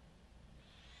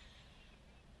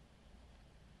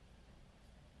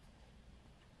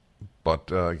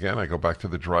 But again, I go back to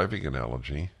the driving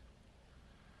analogy.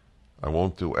 I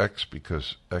won't do X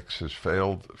because X has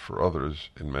failed for others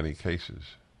in many cases.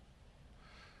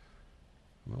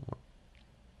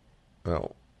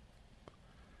 Well,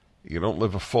 you don't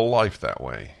live a full life that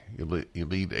way. You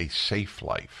lead a safe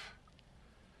life.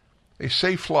 A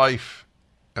safe life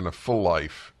and a full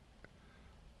life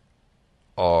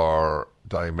are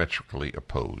diametrically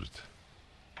opposed.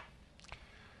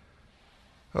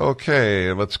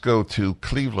 Okay, let's go to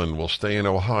Cleveland. We'll stay in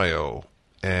Ohio.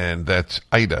 And that's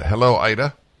Ida. Hello,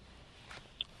 Ida.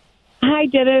 Hi,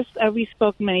 Dennis. We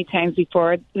spoke many times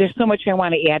before. There's so much I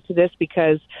want to add to this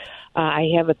because I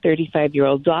have a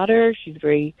 35-year-old daughter. She's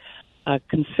very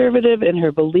conservative in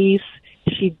her beliefs.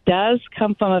 She does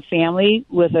come from a family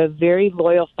with a very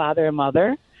loyal father and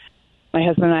mother. My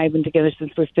husband and I have been together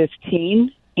since we're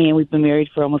 15, and we've been married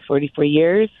for almost 44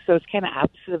 years. So it's kind of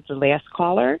opposite of the last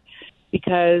caller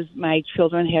because my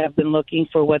children have been looking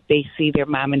for what they see their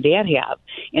mom and dad have.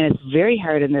 And it's very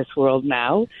hard in this world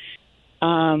now.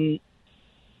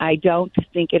 I don't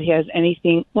think it has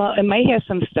anything, well, it might have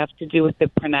some stuff to do with the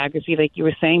pornography like you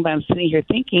were saying, but I'm sitting here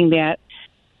thinking that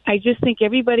I just think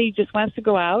everybody just wants to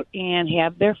go out and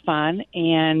have their fun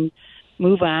and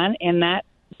move on and not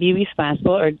be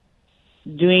responsible or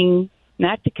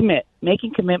not to commit,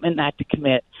 making commitment not to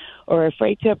commit, or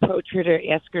afraid to approach her to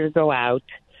ask her to go out.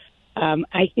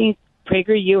 I think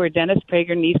PragerU or Dennis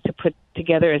Prager needs to put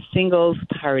together a singles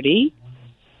party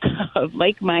of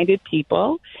like-minded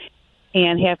people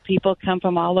and have people come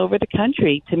from all over the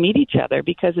country to meet each other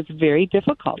because it's very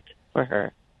difficult for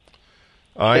her.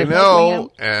 I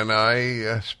know, and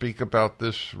I speak about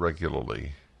this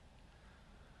regularly.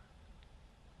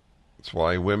 That's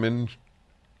why women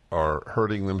are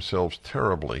hurting themselves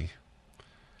terribly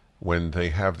when they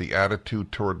have the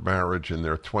attitude toward marriage in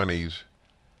their 20s.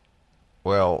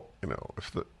 Well,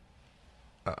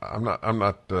 I'm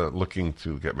not looking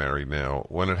to get married now.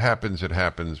 When it happens, it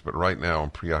happens. But right now,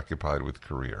 I'm preoccupied with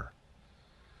career.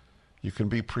 You can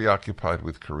be preoccupied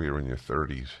with career in your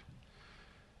 30s.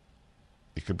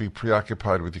 You could be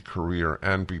preoccupied with your career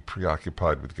and be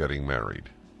preoccupied with getting married.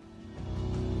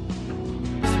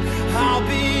 I'll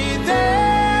be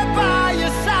there by your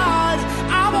side.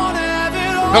 I want to have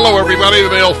it all. Hello, everybody. The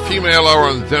male-female hour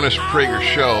on the Dennis Prager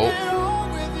Show.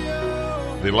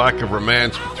 The lack of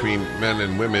romance between men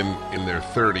and women in their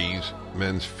 30s,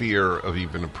 men's fear of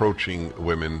even approaching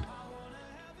women,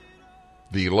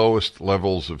 the lowest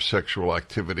levels of sexual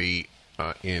activity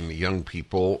in young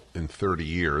people in 30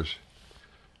 years.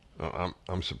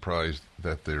 I'm surprised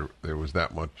that there was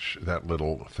that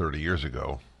little 30 years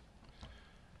ago.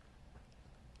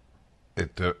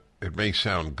 It may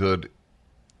sound good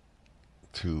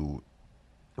to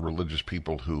religious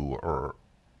people who are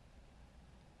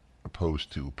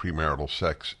opposed to premarital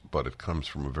sex, but it comes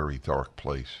from a very dark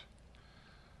place.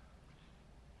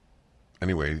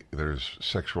 Anyway, there's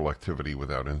sexual activity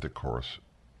without intercourse,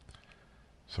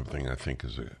 something I think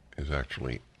is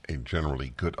actually a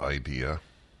generally good idea.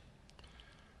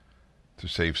 To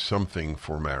save something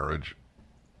for marriage.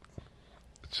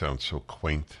 It sounds so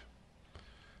quaint,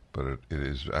 but it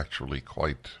is actually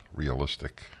quite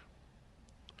realistic.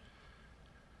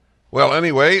 Well,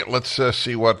 anyway, let's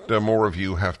see what more of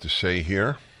you have to say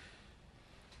here.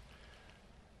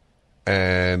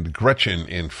 And Gretchen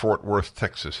in Fort Worth,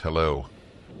 Texas, hello.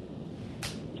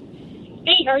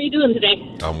 Hey, how are you doing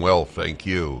today? I'm well, thank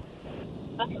you.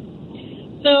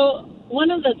 So,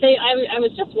 one of the things, I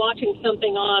was just watching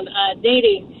something on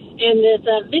dating, and this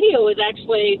video was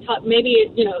actually,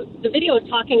 the video is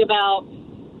talking about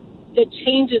the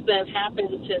changes that have happened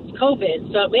since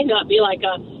COVID. So it may not be like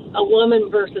a woman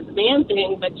versus man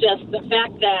thing, but just the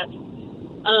fact that,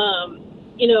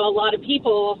 a lot of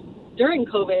people during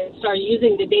COVID started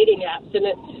using the dating apps, and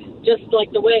it just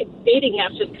like the way dating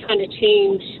apps just kind of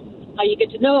change how you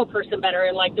get to know a person better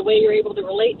and like the way you're able to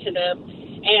relate to them.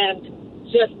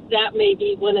 And just that may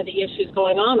be one of the issues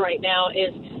going on right now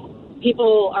is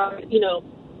people are,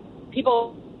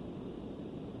 people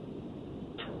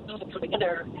come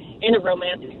together in a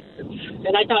romantic sense.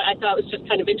 And I thought it was just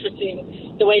kind of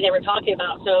interesting the way they were talking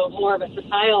about. So more of a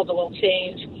societal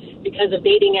change because of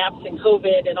dating apps and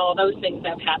COVID and all those things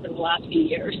that have happened the last few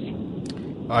years.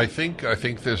 I think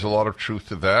there's a lot of truth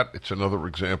to that. It's another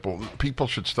example. People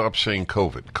should stop saying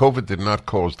COVID. COVID did not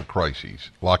cause the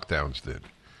crises. Lockdowns did.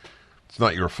 It's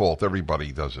not your fault.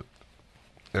 Everybody does it.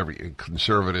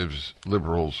 Conservatives,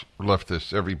 liberals,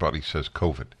 leftists, everybody says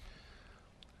COVID.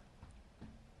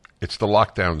 It's the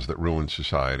lockdowns that ruin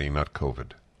society, not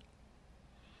COVID.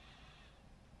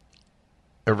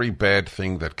 Every bad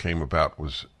thing that came about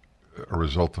was a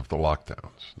result of the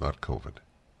lockdowns, not COVID.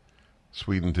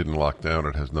 Sweden didn't lock down.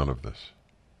 It has none of this.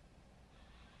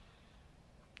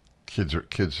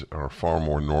 Kids are far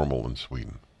more normal in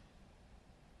Sweden.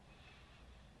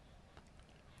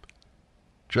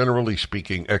 Generally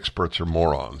speaking, experts are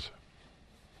morons.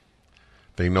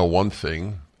 They know one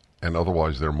thing, and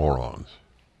otherwise they're morons.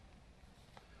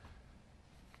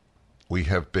 We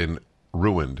have been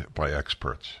ruined by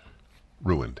experts.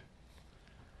 Ruined.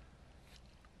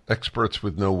 Experts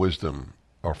with no wisdom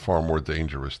are far more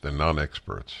dangerous than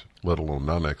non-experts, let alone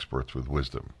non-experts with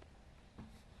wisdom.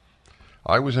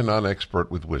 I was a non-expert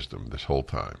with wisdom this whole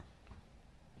time.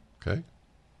 Okay?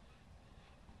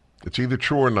 It's either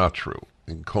true or not true.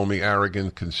 You can call me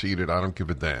arrogant, conceited, I don't give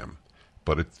a damn.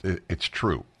 But it's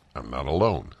true. I'm not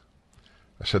alone.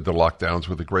 I said the lockdowns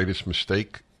were the greatest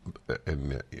mistake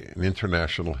in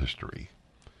international history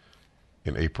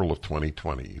in April of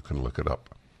 2020. You can look it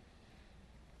up.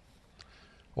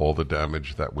 All the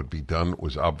damage that would be done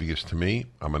was obvious to me.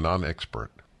 I'm a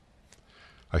non-expert.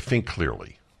 I think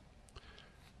clearly.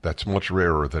 That's much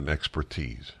rarer than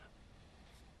expertise.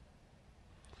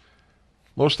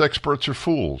 Most experts are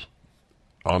fools.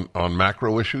 On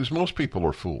macro issues, most people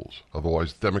are fools.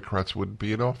 Otherwise, Democrats wouldn't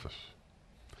be in office.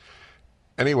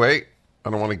 Anyway, I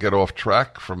don't want to get off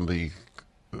track from the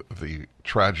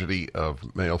tragedy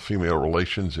of male-female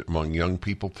relations among young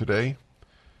people today,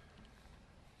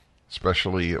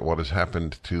 especially what has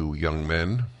happened to young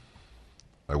men.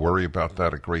 I worry about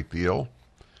that a great deal.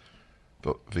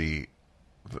 The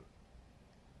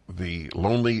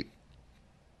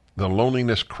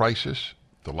loneliness crisis,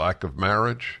 the lack of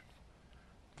marriage,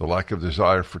 the lack of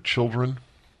desire for children,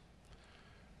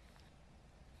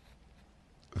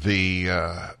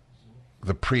 the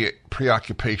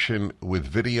preoccupation with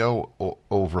video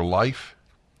over life,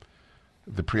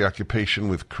 the preoccupation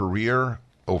with career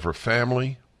over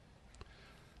family.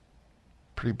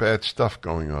 Pretty bad stuff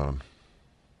going on.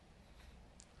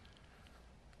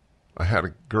 I had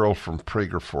a girl from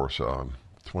Prager Force on,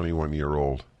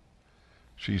 21-year-old.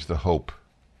 She's the hope.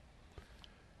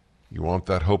 You want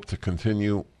that hope to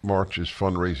continue? March is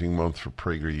fundraising month for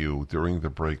PragerU. During the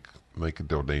break, make a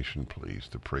donation, please,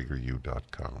 to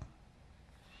PragerU.com.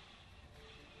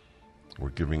 We're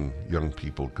giving young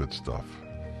people good stuff.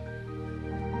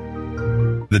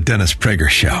 The Dennis Prager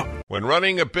Show. When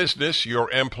running a business, your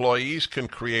employees can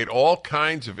create all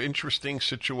kinds of interesting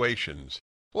situations,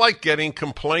 like getting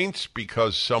complaints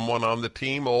because someone on the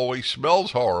team always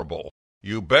smells horrible.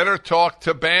 You better talk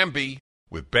to Bambi.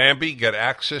 With Bambi, get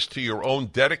access to your own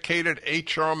dedicated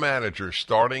HR manager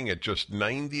starting at just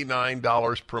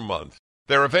 $99 per month.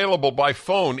 They're available by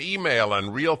phone, email,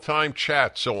 and real-time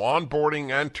chat, so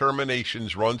onboarding and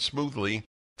terminations run smoothly.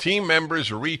 Team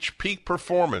members reach peak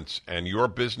performance, and your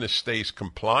business stays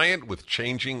compliant with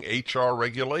changing HR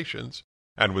regulations.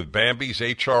 And with Bambi's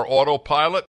HR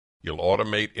Autopilot, you'll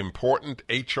automate important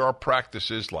HR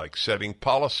practices like setting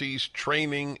policies,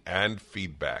 training, and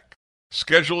feedback.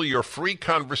 Schedule your free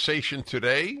conversation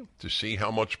today to see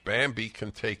how much Bambi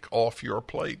can take off your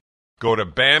plate. Go to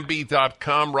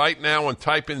Bambi.com right now and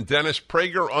type in Dennis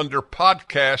Prager under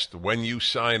podcast when you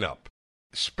sign up.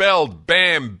 Spelled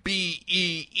Bambi.com,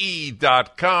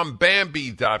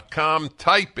 Bambi.com,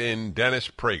 type in Dennis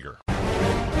Prager.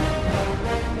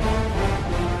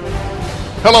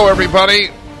 Hello, everybody.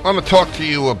 I want to talk to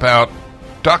you about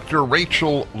Dr.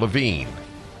 Rachel Levine,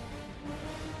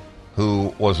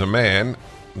 who was a man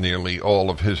nearly all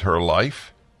of her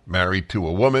life, married to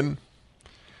a woman,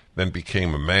 then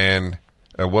became a woman,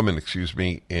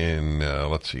 in,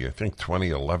 I think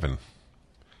 2011.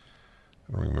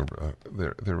 I don't remember.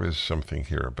 There is something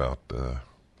here about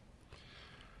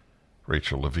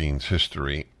Rachel Levine's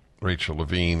history. Rachel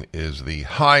Levine is the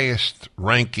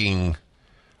highest-ranking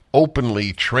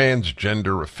openly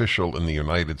transgender official in the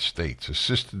United States,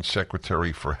 Assistant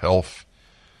Secretary for Health,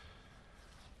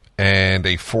 and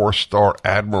a 4-star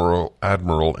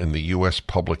admiral in the U.S.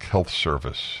 Public Health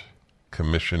Service,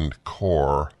 Commissioned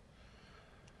Corps.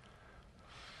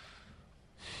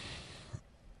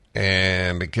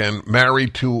 And again,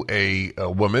 married to a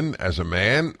woman as a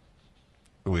man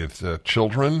with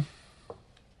children,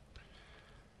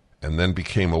 and then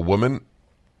became a woman.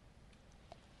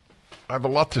 I have a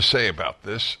lot to say about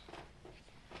this.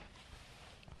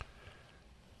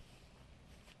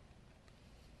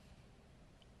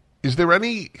 Is there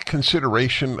any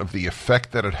consideration of the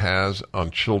effect that it has on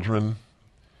children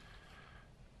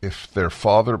if their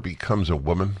father becomes a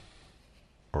woman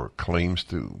or claims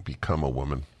to become a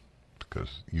woman?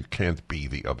 Because you can't be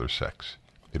the other sex.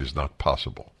 It is not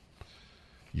possible.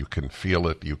 You can feel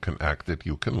it, you can act it,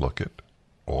 you can look it.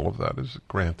 All of that is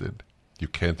granted. You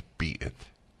can't be it.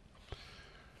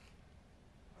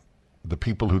 The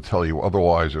people who tell you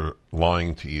otherwise are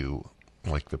lying to you,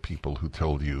 like the people who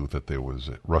told you that there was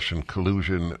Russian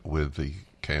collusion with the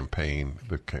campaign,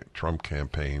 the Trump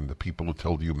campaign, the people who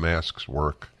told you masks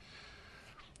work,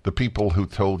 the people who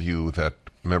told you that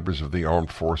members of the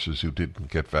armed forces who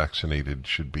didn't get vaccinated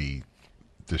should be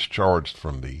discharged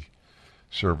from the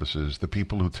services, the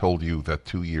people who told you that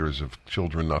 2 years of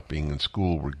children not being in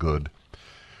school were good.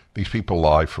 These people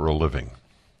lie for a living.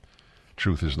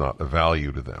 Truth is not of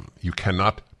value to them. You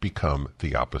cannot become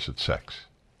the opposite sex.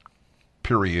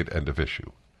 Period. End of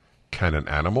issue. Can an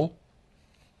animal?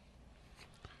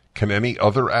 Can any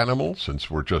other animal, since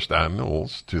we're just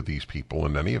animals to these people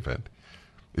in any event,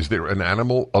 is there an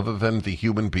animal other than the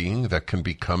human being that can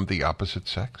become the opposite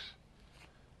sex?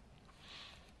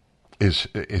 Is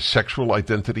sexual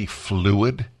identity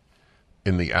fluid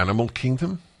in the animal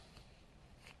kingdom,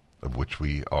 of which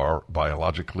we are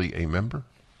biologically a member?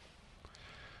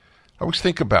 I always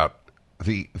think about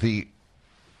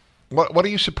what are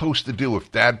you supposed to do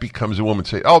if dad becomes a woman?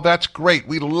 Say, oh, that's great.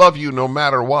 We love you no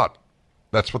matter what.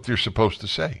 That's what you're supposed to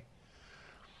say.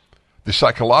 The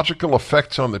psychological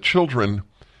effects on the children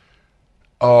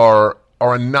are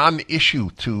a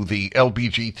non-issue to the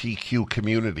LGBTQ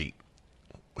community,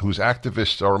 whose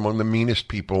activists are among the meanest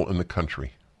people in the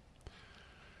country.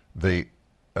 They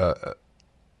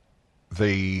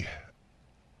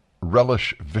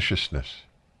relish viciousness.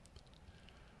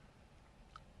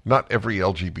 Not every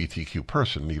LGBTQ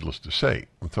person, needless to say.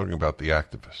 I'm talking about the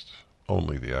activists,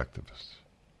 only the activists.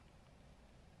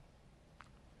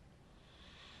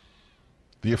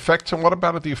 The effects, and what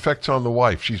about it, the effects on the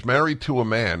wife? She's married to a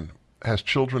man, has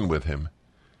children with him,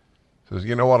 says,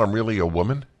 you know what, I'm really a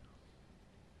woman?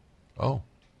 Oh.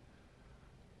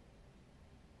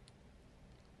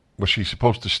 Was she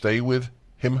supposed to stay with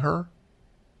him, her?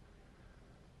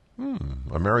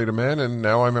 I married a man and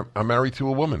now I'm married to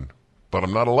a woman, but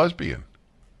I'm not a lesbian.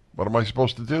 What am I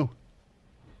supposed to do?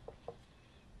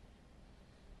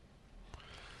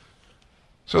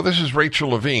 So this is Rachel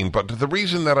Levine, but the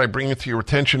reason that I bring it to your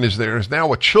attention is there is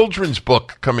now a children's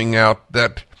book coming out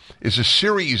that is a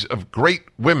series of great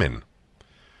women.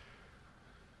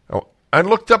 I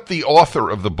looked up the author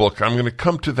of the book. I'm going to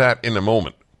come to that in a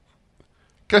moment.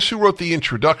 Guess who wrote the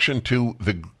introduction to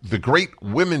the Great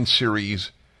Women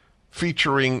series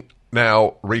featuring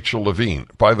now Rachel Levine?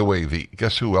 By the way,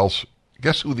 guess who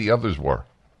the others were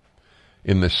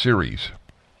in this series?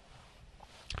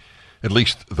 At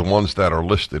least the ones that are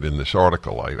listed in this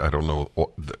article. I don't know.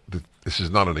 This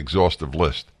is not an exhaustive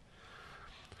list.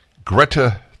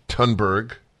 Greta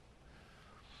Thunberg,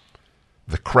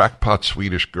 the crackpot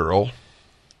Swedish girl,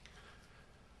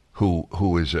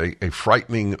 who is a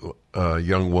frightening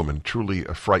young woman, truly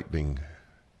a frightening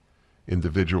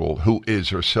individual, who is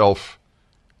herself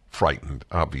frightened,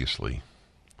 obviously.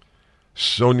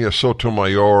 Sonia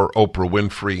Sotomayor, Oprah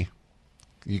Winfrey.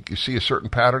 You see a certain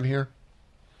pattern here?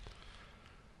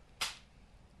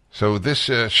 So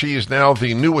she is now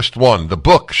the newest one. The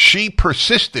book, She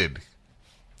Persisted,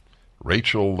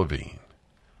 Rachel Levine,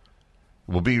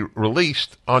 will be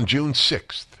released on June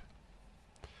 6th.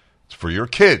 It's for your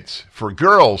kids, for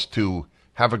girls to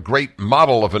have a great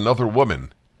model of another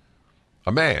woman,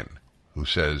 a man who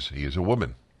says he is a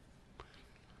woman.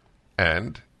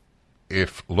 And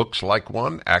if looks like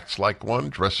one, acts like one,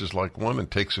 dresses like one, and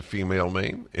takes a female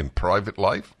name in private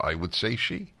life, I would say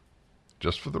she,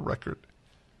 just for the record.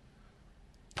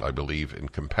 I believe in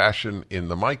compassion in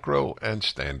the micro and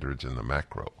standards in the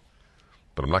macro.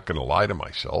 But I'm not going to lie to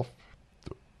myself.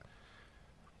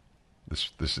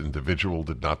 This individual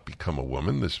did not become a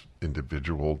woman. This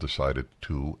individual decided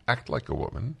to act like a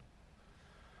woman.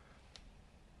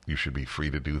 You should be free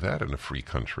to do that in a free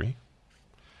country.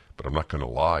 But I'm not going to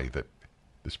lie that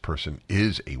this person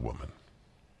is a woman,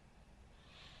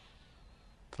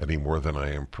 any more than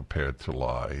I am prepared to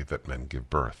lie that men give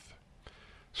birth.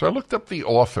 So I looked up the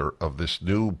author of this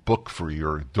new book for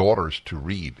your daughters to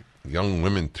read, young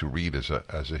women to read as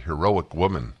a heroic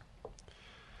woman.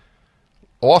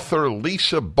 Author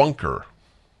Lisa Bunker.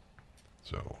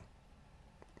 So,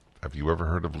 have you ever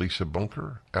heard of Lisa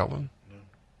Bunker, Alan?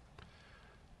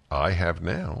 No. I have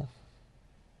now.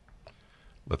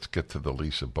 Let's get to the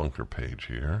Lisa Bunker page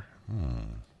here.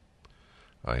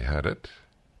 I had it.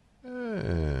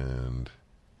 And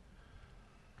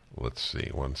let's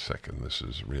see, 1 second. This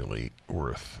is really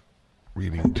worth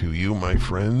reading to you, my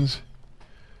friends.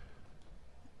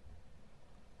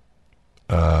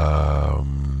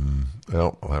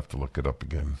 Well, I'll have to look it up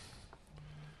again.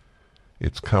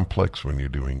 It's complex when you're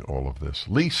doing all of this.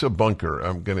 Lisa Bunker.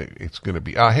 It's gonna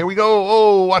be. Here we go.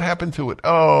 Oh, what happened to it?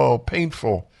 Oh,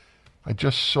 painful. I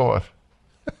just saw it.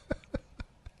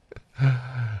 Oh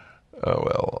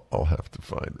well, I'll have to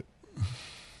find it.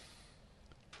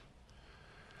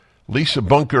 Lisa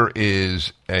Bunker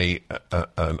is an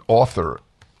author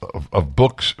of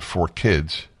books for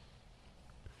kids.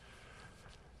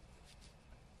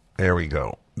 There we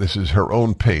go. This is her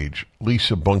own page,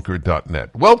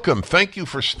 lisabunker.net. Welcome. Thank you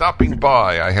for stopping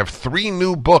by. I have 3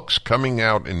 new books coming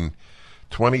out in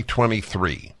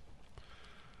 2023.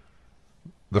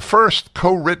 The first,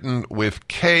 co-written with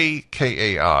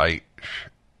K.A.I.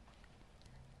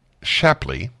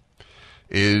 Shapley,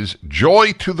 is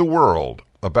Joy to the World,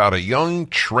 about a young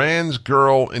trans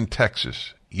girl in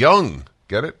Texas. Young.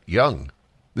 Get it? Young.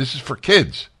 This is for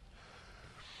kids.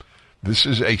 This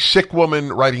is a sick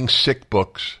woman writing sick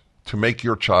books to make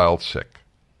your child sick.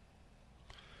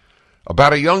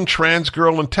 About a young trans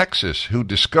girl in Texas who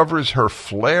discovers her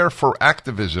flair for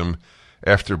activism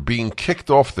after being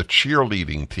kicked off the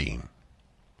cheerleading team.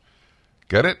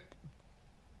 Get it?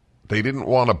 They didn't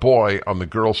want a boy on the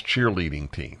girls'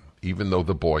 cheerleading team, even though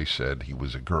the boy said he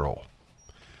was a girl.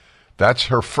 That's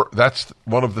that's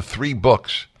one of the 3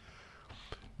 books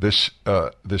this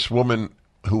woman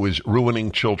who is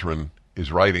ruining children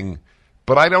is writing.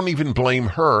 But I don't even blame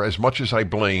her as much as I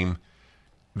blame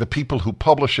the people who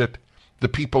publish it, the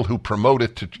people who promote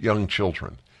it to young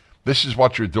children. This is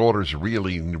what your daughters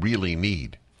really, really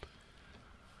need.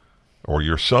 Or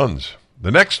your sons.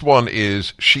 The next one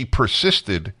is She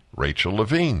Persisted, Rachel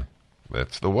Levine.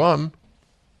 That's the one.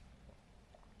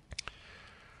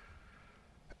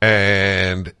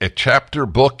 And a chapter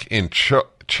book in Chelsea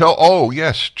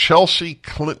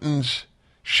Clinton's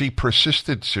She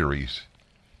Persisted series.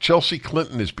 Chelsea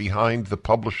Clinton is behind the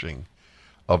publishing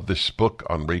of this book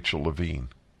on Rachel Levine.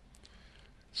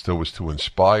 So as to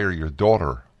inspire your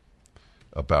daughter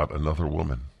about another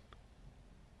woman.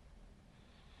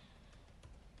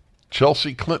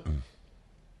 Chelsea Clinton.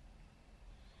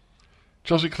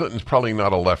 Chelsea Clinton's probably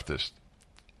not a leftist.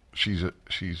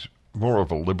 She's more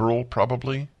of a liberal,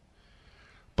 probably.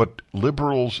 But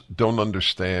liberals don't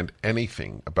understand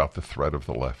anything about the threat of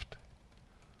the left.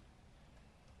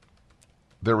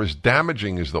 They're as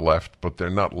damaging as the left, but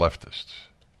they're not leftists.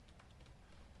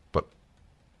 But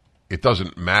it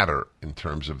doesn't matter in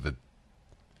terms of the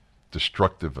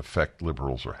destructive effect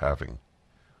liberals are having.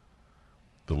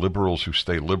 The liberals who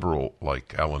stay liberal,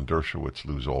 like Alan Dershowitz,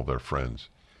 lose all their friends.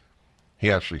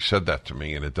 He actually said that to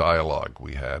me in a dialogue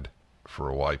we had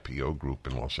for a YPO group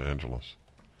in Los Angeles,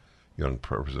 Young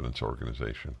Presidents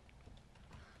Organization,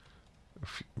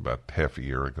 about half a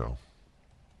year ago.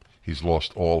 He's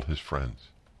lost all his friends,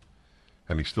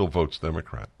 and he still votes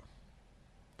Democrat.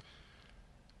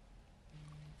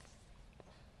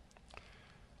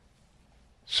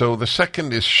 So the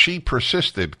second is She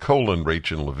Persisted,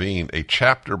 Rachel Levine, a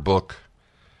chapter book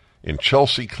in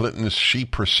Chelsea Clinton's She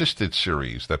Persisted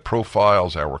series that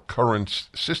profiles our current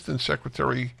Assistant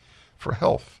Secretary for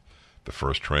Health, the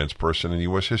first trans person in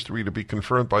U.S. history to be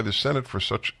confirmed by the Senate for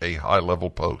such a high-level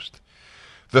post.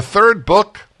 The third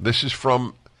book, this is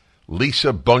from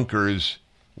Lisa Bunker's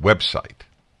website,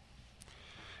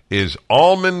 is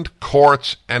Almond,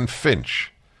 Quartz, and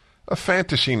Finch, a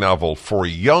fantasy novel for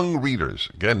young readers.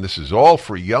 Again, this is all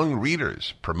for young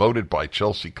readers, promoted by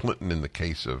Chelsea Clinton in the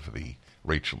case of the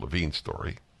Rachel Levine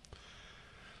story.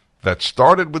 That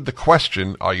started with the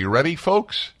question, are you ready,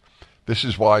 folks? This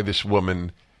is why this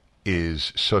woman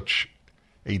is such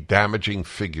a damaging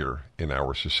figure in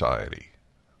our society,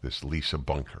 this Lisa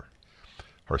Bunker.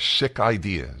 Her sick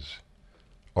ideas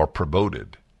are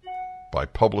promoted by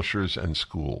publishers and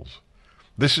schools.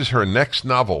 This is her next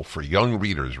novel for young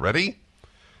readers. Ready?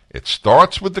 It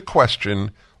starts with the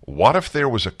question, what if there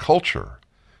was a culture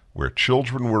where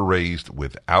children were raised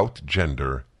without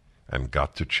gender and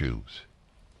got to choose?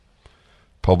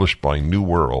 Published by New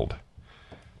World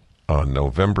on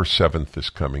November 7th this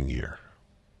coming year.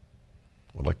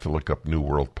 I'd like to look up New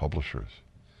World publishers.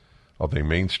 Are they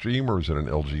mainstream or is it an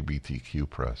LGBTQ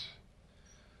press?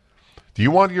 Do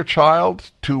you want your child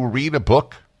to read a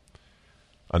book,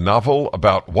 a novel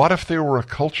about what if there were a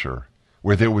culture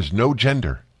where there was no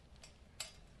gender?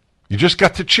 You just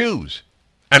got to choose.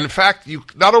 And in fact, you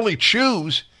not only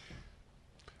choose,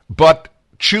 but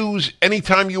choose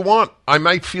anytime you want. I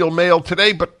might feel male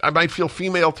today, but I might feel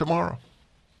female tomorrow.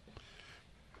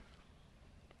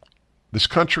 This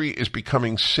country is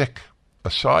becoming sick.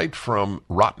 Aside from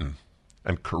rotten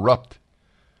and corrupt,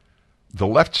 the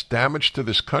left's damage to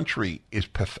this country is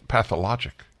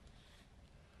pathologic.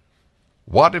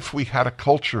 What if we had a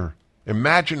culture?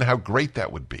 Imagine how great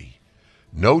that would be.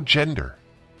 No gender.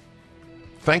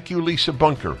 Thank you, Lisa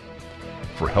Bunker,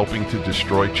 for helping to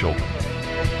destroy children.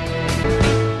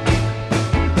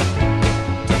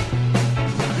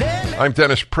 I'm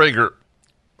Dennis Prager,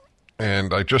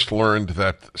 and I just learned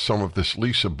that some of this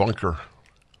Lisa Bunker,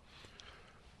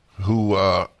 who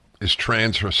is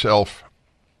trans herself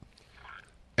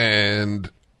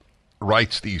and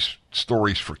writes these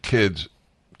stories for kids,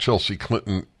 Chelsea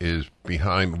Clinton is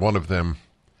behind one of them.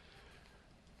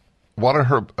 One of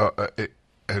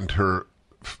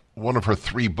her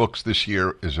 3 books this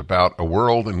year is about a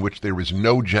world in which there is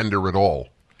no gender at all.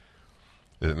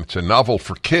 And it's a novel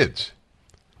for kids.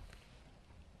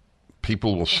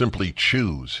 People will simply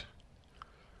choose.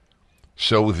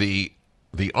 So the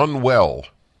unwell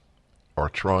are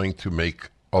trying to make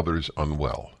others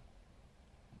unwell.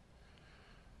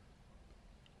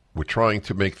 We're trying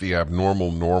to make the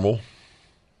abnormal normal.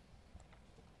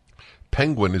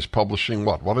 Penguin is publishing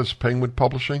what? What is Penguin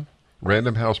publishing?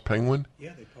 Random House Penguin?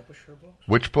 Yeah, they publish her books.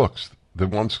 Which books? The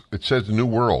ones, it says New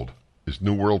World. Is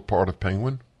New World part of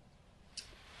Penguin?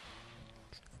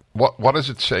 What does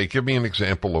it say? Give me an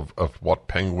example of what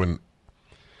Penguin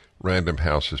Random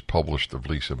House has published of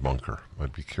Lisa Bunker.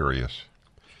 I'd be curious.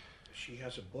 She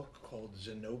has a book called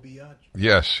Zenobia.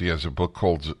 Yes, she has a book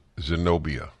called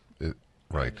Zenobia.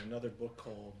 Right. And another book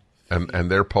called...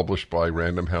 And they're published by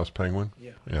Random House Penguin?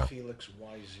 Yeah. Felix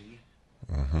YZ.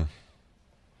 Mm-hmm.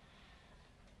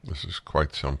 This is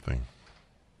quite something.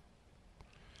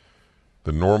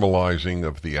 The normalizing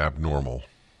of the abnormal.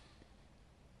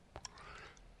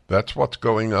 That's what's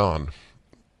going on.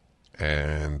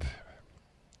 And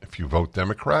if you vote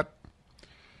Democrat,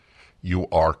 you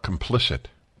are complicit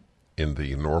in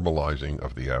the normalizing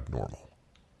of the abnormal.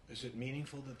 Is it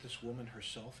meaningful that this woman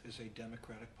herself is a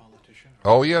Democratic politician?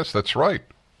 Oh, yes, that's right.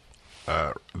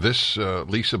 This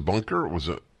Lisa Bunker was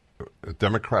a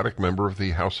Democratic member of the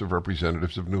House of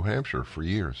Representatives of New Hampshire for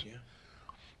years. Yeah.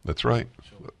 That's right.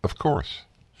 So of course.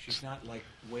 She's not like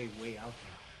way out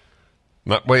there.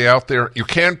 Not way out there. You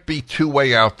can't be too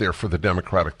way out there for the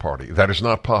Democratic Party. That is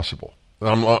not possible.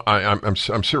 I'm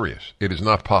serious. It is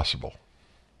not possible.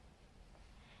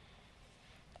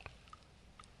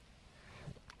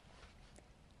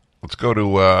 Let's go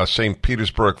to St.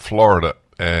 Petersburg, Florida,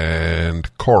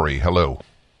 and Corey. Hello.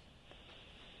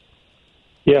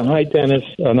 Yeah, hi, Dennis.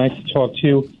 Nice to talk to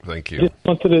you. Thank you. Just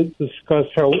wanted to discuss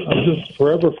how I'm just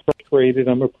forever frustrated.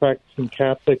 I'm a practicing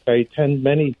Catholic. I attend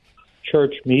many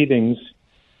church meetings,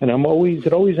 and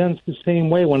it always ends the same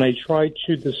way. When I try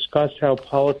to discuss how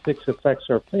politics affects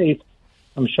our faith,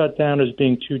 I'm shut down as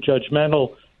being too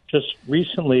judgmental. Just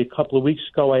recently, a couple of weeks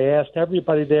ago, I asked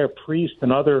everybody there, priests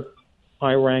and other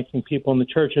high-ranking people in the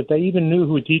church, if they even knew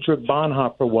who Dietrich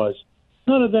Bonhoeffer was.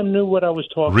 None of them knew what I was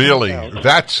talking about. Really?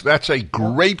 That's a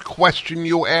great question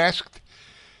you asked,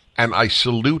 and I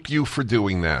salute you for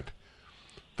doing that.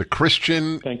 The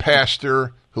Christian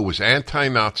pastor who was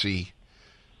anti-Nazi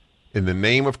in the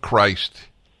name of Christ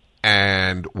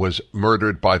and was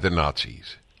murdered by the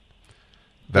Nazis.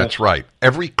 That's right.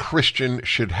 Every Christian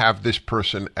should have this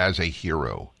person as a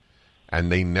hero,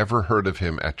 and they never heard of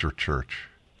him at your church.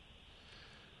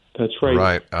 That's right.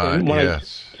 Right.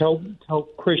 Yes. I tell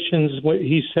Christians,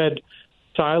 he said,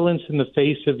 silence in the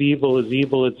face of evil is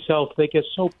evil itself. They get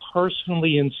so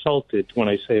personally insulted when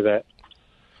I say that.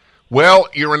 Well,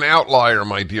 you're an outlier,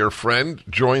 my dear friend.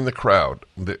 Join the crowd.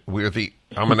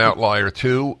 I'm an outlier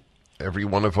too. Every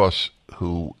one of us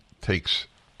who takes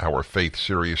our faith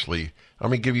seriously.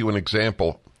 Let me give you an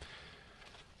example.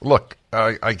 Look,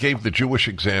 I gave the Jewish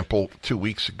example 2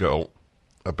 weeks ago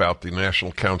about the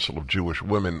National Council of Jewish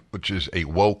Women, which is a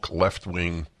woke,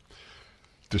 left-wing,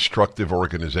 destructive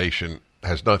organization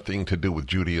has nothing to do with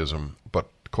Judaism, but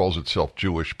calls itself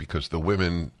Jewish because the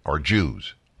women are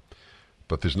Jews.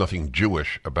 But there's nothing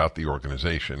Jewish about the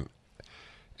organization.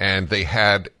 And they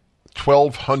had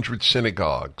 1,200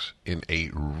 synagogues in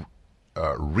a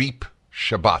Reap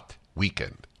Shabbat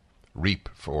weekend. Reap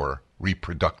for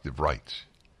reproductive rights.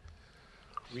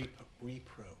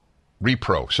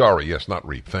 Repro, sorry, yes, not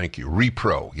Reap, thank you.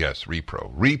 Repro, yes,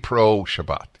 Repro. Repro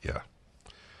Shabbat, yeah.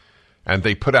 And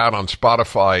they put out on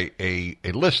Spotify a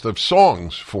list of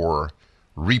songs for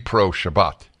Repro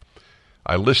Shabbat.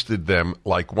 I listed them,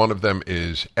 like one of them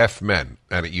is F-Men,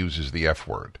 and it uses the F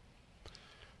word.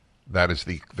 That is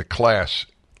the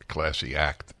classy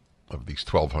act of these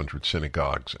 1,200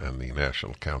 synagogues and the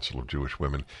National Council of Jewish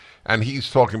Women. And he's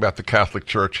talking about the Catholic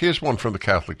Church. Here's one from the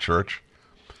Catholic Church.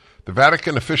 The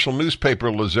Vatican official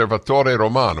newspaper L'Osservatore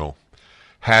Romano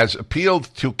has appealed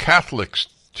to Catholics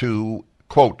to,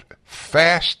 quote,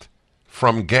 fast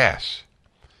from gas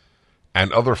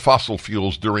and other fossil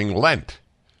fuels during Lent.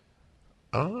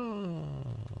 Oh.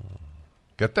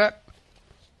 Get that?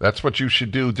 That's what you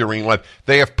should do during Lent.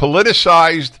 They have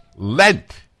politicized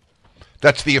Lent.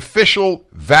 That's the official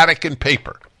Vatican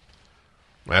paper.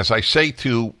 As I say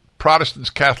to Protestants,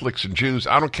 Catholics, and Jews,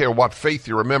 I don't care what faith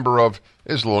you're a member of,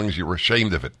 as long as you're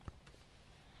ashamed of it.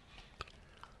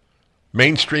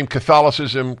 Mainstream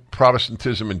Catholicism,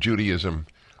 Protestantism, and Judaism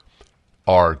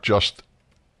are just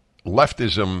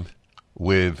leftism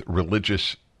with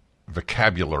religious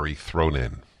vocabulary thrown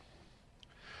in.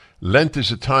 Lent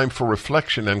is a time for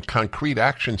reflection and concrete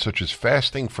action such as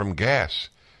fasting from gas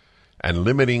and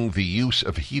limiting the use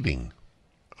of heating.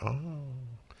 Oh.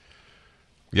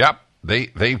 Yep,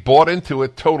 they bought into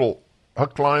it total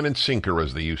hook, line, and sinker,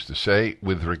 as they used to say,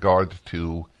 with regard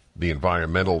to the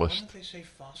environmentalists. Why don't they say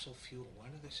fossil fuel? Why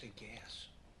do they say gas?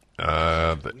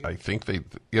 I think they,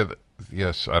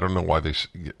 yes, I don't know why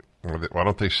why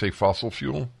don't they say fossil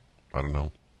fuel? I don't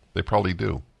know. They probably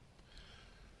do.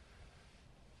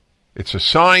 It's a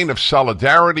sign of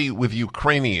solidarity with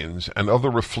Ukrainians and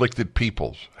other afflicted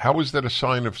peoples. How is that a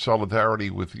sign of solidarity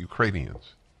with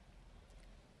Ukrainians?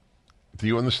 Do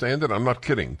you understand it? I'm not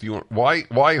kidding. Why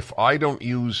if I don't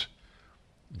use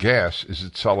gas, is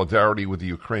it solidarity with the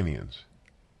Ukrainians?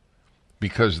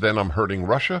 Because then I'm hurting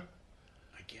Russia?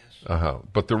 I guess.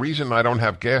 But the reason I don't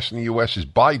have gas in the U.S. is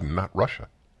Biden, not Russia.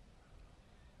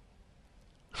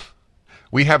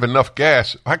 We have enough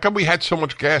gas. How come we had so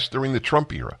much gas during the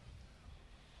Trump era?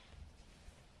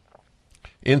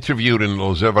 Interviewed in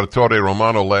L'Osservatore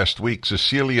Romano last week,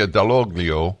 Cecilia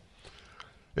Dalloglio,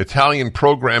 Italian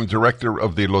program director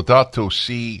of the Laudato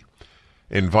Si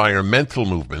environmental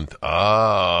movement,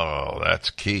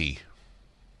 that's key,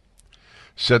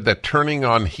 said that turning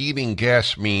on heating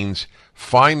gas means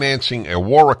financing a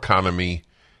war economy,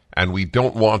 and we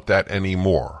don't want that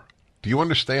anymore. Do you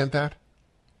understand that?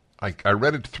 I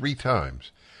read it 3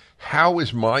 times. How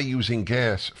is my using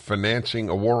gas financing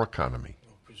a war economy?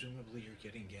 Well, presumably you're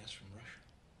getting gas from Russia.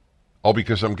 Oh,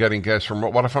 because I'm getting gas from...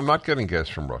 What if I'm not getting gas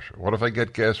from Russia? What if I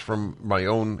get gas from my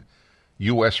own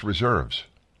U.S. reserves?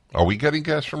 Are we getting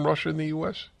gas from Russia in the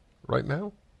U.S. right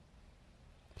now?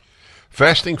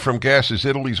 Fasting from gas is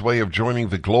Italy's way of joining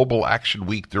the Global Action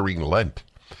Week during Lent,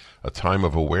 a time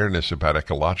of awareness about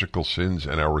ecological sins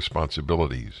and our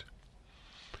responsibilities.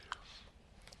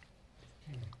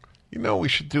 You know, we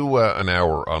should do an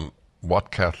hour on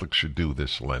what Catholics should do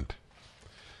this Lent,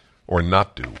 or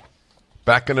not do.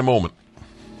 Back in a moment.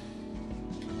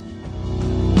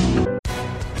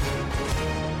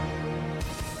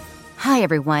 Hi,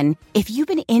 everyone. If you've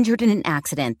been injured in an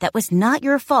accident that was not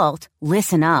your fault,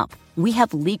 listen up. We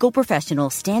have legal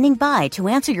professionals standing by to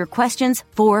answer your questions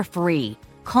for free.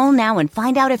 Call now and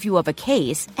find out if you have a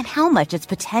case and how much it's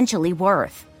potentially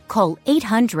worth. Call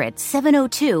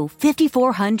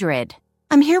 800-702-5400.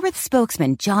 I'm here with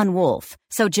spokesman John Wolf.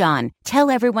 So, John, tell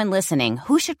everyone listening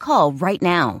who should call right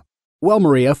now. Well,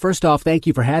 Maria, first off, thank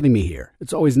you for having me here.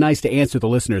 It's always nice to answer the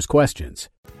listeners' questions.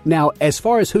 Now, as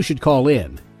far as who should call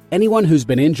in, anyone who's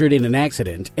been injured in an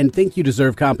accident and think you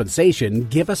deserve compensation,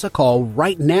 give us a call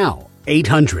right now.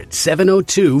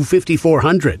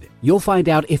 800-702-5400. You'll find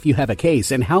out if you have a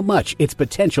case and how much it's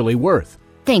potentially worth.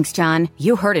 Thanks, John.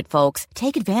 You heard it, folks.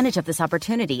 Take advantage of this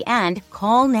opportunity and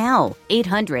call now.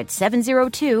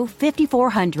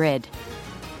 800-702-5400.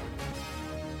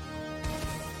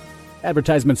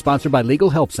 Advertisement sponsored by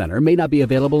Legal Help Center. May not be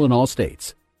available in all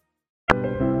states.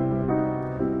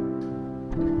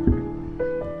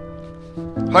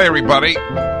 Hi, everybody.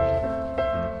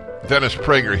 Dennis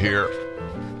Prager here.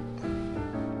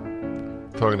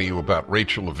 Talking to you about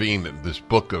Rachel Levine and this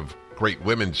book of Great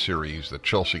Women series that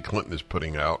Chelsea Clinton is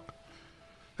putting out,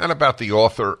 and about the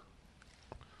author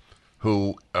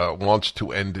who wants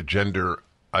to end gender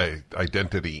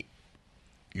identity.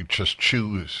 You just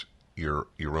choose your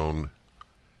own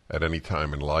at any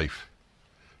time in life,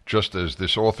 just as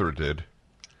this author did,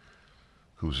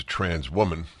 who's a trans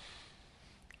woman.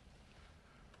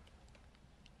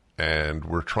 And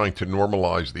we're trying to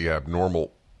normalize the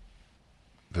abnormal.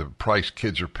 The price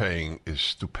kids are paying is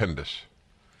stupendous.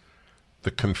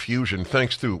 The confusion,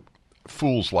 thanks to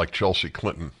fools like Chelsea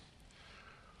Clinton,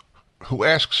 who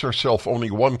asks herself only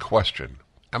one question: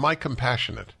 am I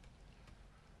compassionate?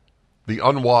 The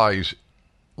unwise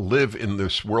live in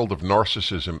this world of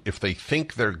narcissism. If they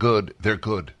think they're good, they're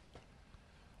good.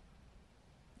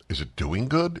 Is it doing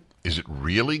good? Is it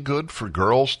really good for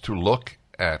girls to look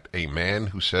at a man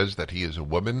who says that he is a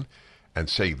woman and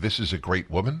say, this is a great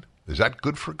woman? Is that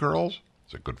good for girls?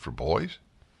 Is it good for boys?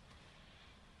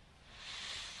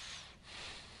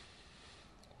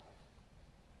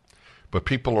 But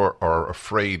people are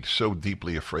afraid, so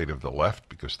deeply afraid of the left,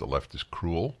 because the left is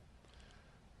cruel,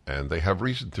 and they have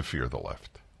reason to fear the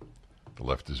left. The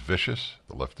left is vicious,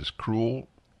 the left is cruel,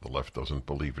 the left doesn't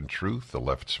believe in truth, the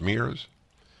left smears,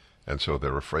 and so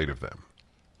they're afraid of them.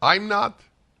 I'm not.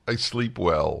 I sleep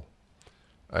well.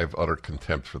 I have utter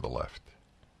contempt for the left.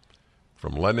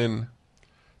 From Lenin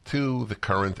to the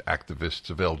current activists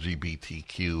of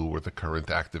LGBTQ, or the current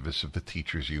activists of the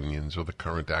teachers' unions, or the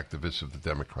current activists of the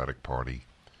Democratic Party,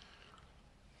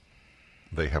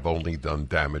 they have only done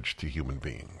damage to human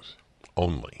beings.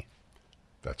 Only.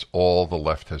 That's all the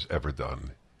left has ever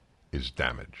done, is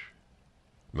damage.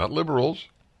 Not liberals.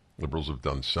 Liberals have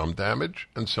done some damage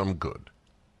and some good.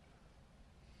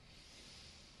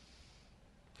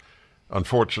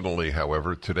 Unfortunately,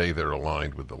 however, today they're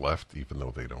aligned with the left, even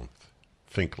though they don't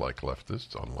think like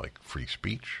leftists, unlike free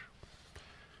speech.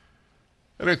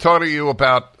 And I talk to you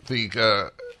about the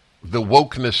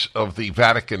wokeness of the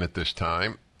Vatican at this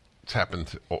time. It's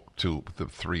happened to the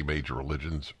three major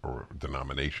religions or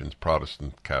denominations: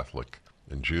 Protestant, Catholic,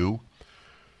 and Jew.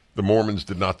 The Mormons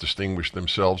did not distinguish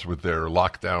themselves with their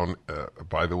lockdown,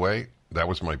 by the way. That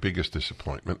was my biggest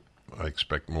disappointment. I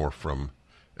expect more from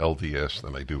LDS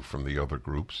than I do from the other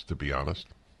groups, to be honest.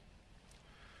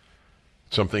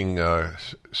 Something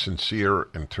sincere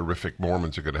and terrific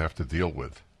Mormons are going to have to deal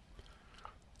with.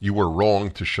 You were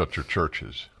wrong to shut your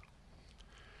churches.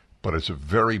 But it's a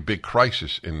very big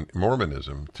crisis in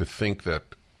Mormonism to think that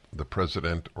the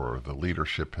president or the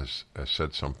leadership has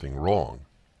said something wrong.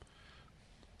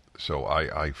 So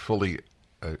I fully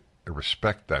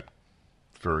respect that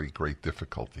very great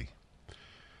difficulty.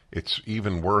 It's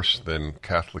even worse than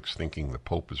Catholics thinking the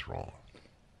Pope is wrong.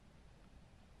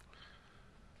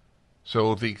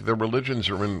 So the religions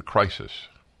are in crisis.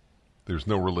 There's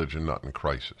no religion not in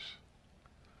crisis.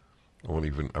 I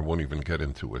won't even get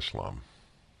into Islam.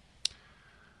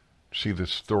 See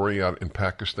this story out in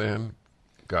Pakistan?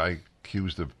 Guy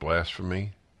accused of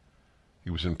blasphemy. He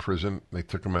was in prison. They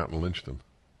took him out and lynched him.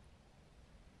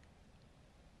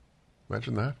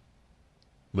 Imagine that.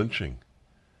 Lynching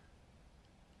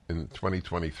in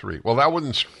 2023. Well, that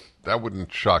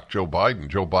wouldn't shock Joe Biden.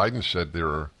 Joe Biden said there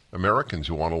are Americans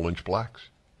who want to lynch blacks.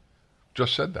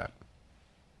 Just said that.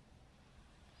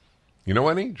 You know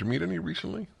any? Did you meet any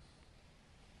recently?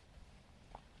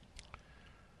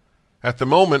 At the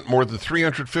moment, more than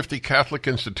 350 Catholic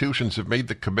institutions have made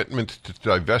the commitment to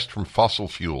divest from fossil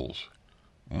fuels.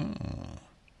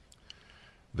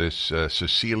 This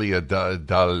Cecilia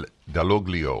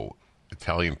Dalloglio,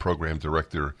 Italian program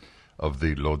director of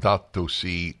the Laudato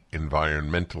Si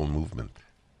environmental movement,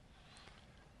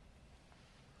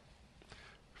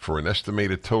 for an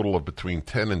estimated total of between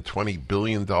 $10 and $20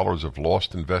 billion of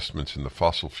lost investments in the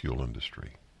fossil fuel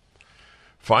industry.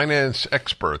 Finance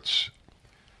experts,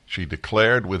 she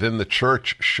declared, within the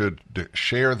church should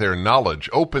share their knowledge,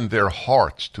 open their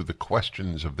hearts to the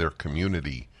questions of their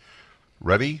community.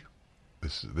 Ready?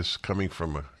 This is coming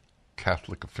from a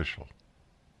Catholic official.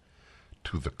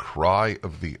 To the cry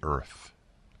of the earth.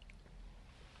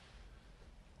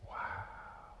 Wow.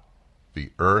 The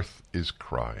earth is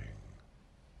crying.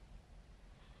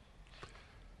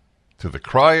 To the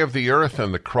cry of the earth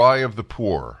and the cry of the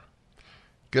poor.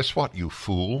 Guess what, you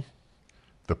fool?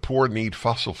 The poor need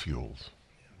fossil fuels.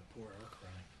 Yeah, the poor are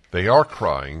crying. They are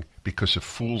crying because of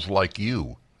fools like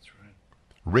you. That's right.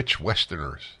 Rich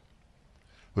Westerners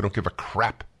who don't give a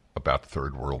crap about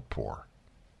third world poor.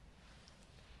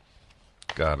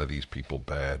 God, are these people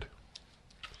bad.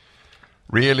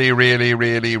 Really, really,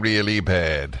 really, really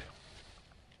bad.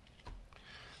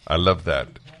 I love that.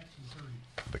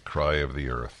 The cry of the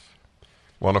earth.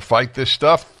 Want to fight this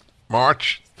stuff?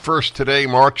 March 1st today.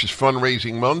 March is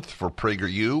fundraising month for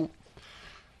PragerU.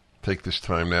 Take this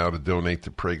time now to donate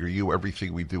to PragerU.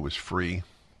 Everything we do is free.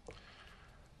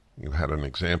 You had an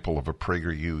example of a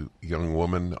PragerU young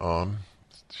woman on.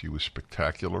 She was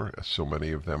spectacular, as so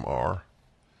many of them are.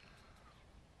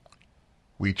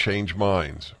 We Change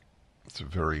Minds. It's a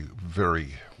very,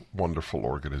 very wonderful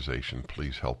organization.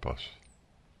 Please help us.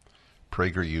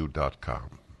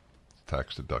 PragerU.com.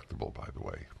 Tax deductible, by the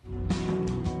way.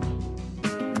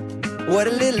 What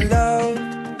a little love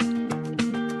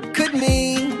could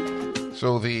mean.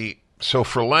 So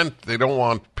for Lent, they don't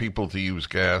want people to use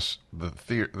gas. The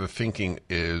thinking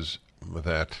is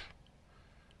that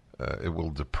it will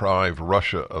deprive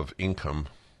Russia of income.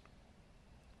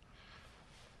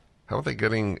 How are they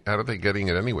getting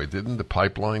it anyway? Didn't the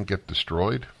pipeline get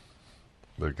destroyed?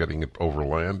 They're getting it over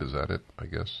land. Is that it? I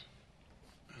guess.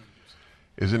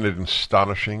 Isn't it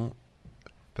astonishing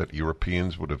that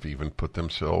Europeans would have even put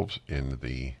themselves in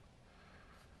the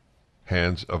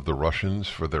hands of the Russians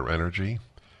for their energy,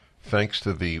 thanks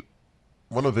to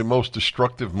one of the most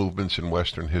destructive movements in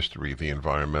Western history, the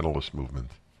environmentalist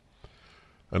movement.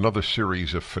 Another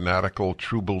series of fanatical,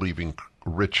 true-believing,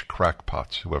 rich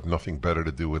crackpots who have nothing better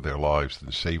to do with their lives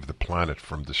than save the planet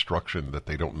from destruction that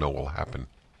they don't know will happen.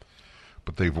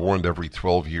 But they've warned every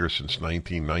 12 years since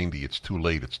 1990, it's too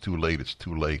late, it's too late, it's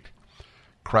too late.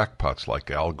 Crackpots like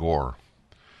Al Gore,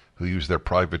 who use their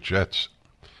private jets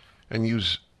and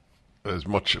use as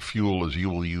much fuel as you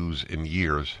will use in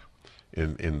years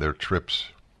in their trips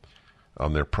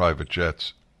on their private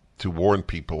jets to warn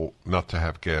people not to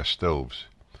have gas stoves.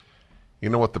 You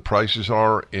know what the prices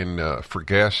are for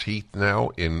gas heat now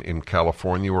in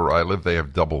California where I live? They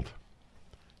have doubled.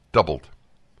 Doubled.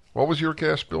 What was your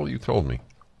gas bill? You told me.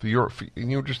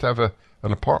 You just have an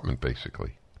apartment,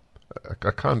 basically.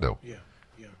 A condo. Yeah.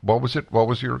 What was it? What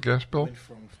was your gas bill? Went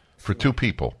from for two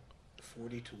people.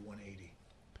 40 to 180.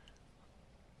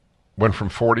 Went from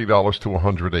 $40 to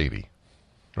 $180.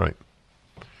 Right.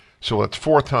 So that's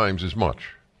 4 times as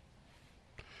much.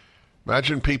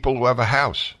 Imagine people who have a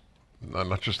house,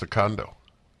 not just a condo.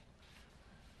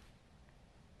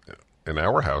 In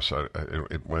our house,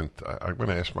 it went. I'm going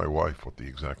to ask my wife what the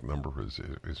exact number is.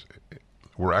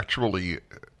 We're actually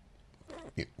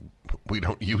we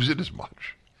don't use it as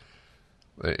much.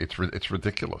 It's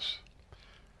ridiculous.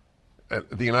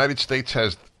 The United States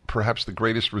has perhaps the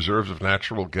greatest reserves of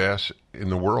natural gas in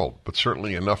the world, but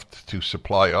certainly enough to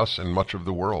supply us and much of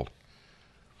the world.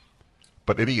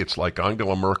 But idiots like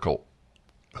Angela Merkel,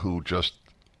 who just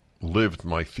lived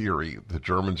my theory, the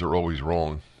Germans are always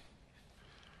wrong.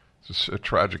 It's a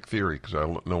tragic theory because I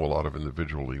know a lot of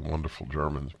individually wonderful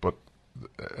Germans, but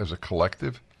as a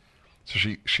collective, so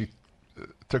she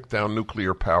took down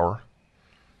nuclear power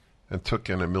and took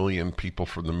in 1 million people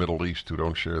from the Middle East who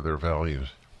don't share their values.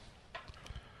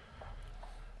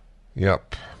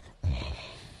 Yep.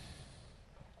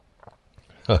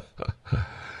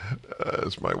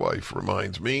 As my wife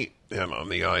reminds me, and on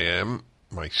the IM,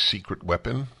 my secret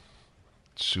weapon,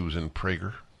 Susan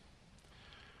Prager.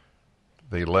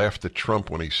 They laughed at Trump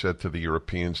when he said to the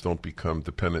Europeans, don't become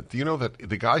dependent. Do you know that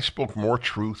the guy spoke more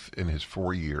truth in his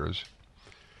 4 years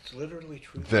It's literally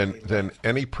true than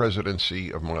any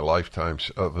presidency of my lifetime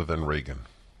other than Reagan?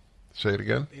 Say it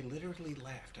again? They literally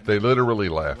laughed. They literally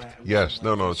laughed. Yes,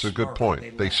 no, it's a good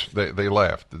point. They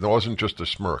laughed. It wasn't just a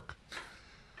smirk.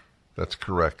 That's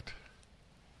correct.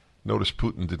 Notice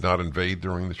Putin did not invade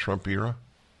during the Trump era.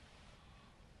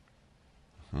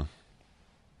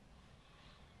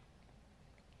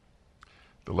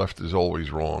 The left is always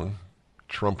wrong.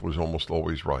 Trump was almost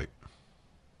always right.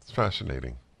 It's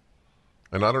fascinating.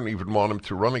 And I don't even want him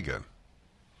to run again.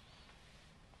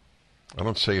 I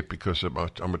don't say it because I'm a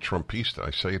Trumpista.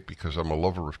 I say it because I'm a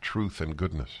lover of truth and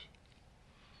goodness.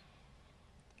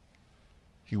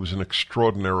 He was an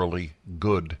extraordinarily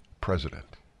good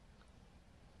president.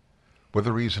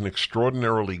 Whether he's an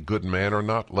extraordinarily good man or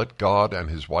not, let God and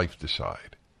his wife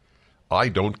decide. I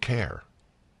don't care.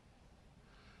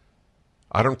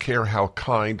 I don't care how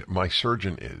kind my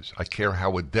surgeon is. I care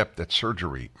how adept at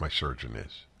surgery my surgeon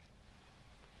is.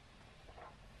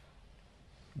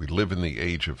 We live in the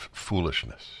age of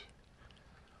foolishness,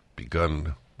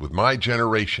 begun with my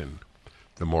generation,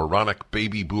 the moronic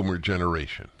baby boomer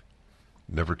generation.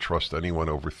 Never trust anyone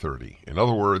over 30. In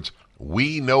other words,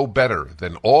 we know better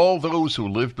than all those who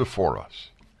lived before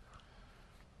us.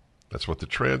 That's what the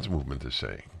trans movement is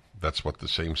saying. That's what the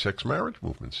same-sex marriage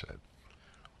movement said.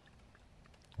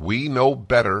 We know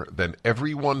better than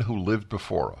everyone who lived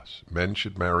before us. Men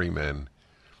should marry men,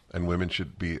 and women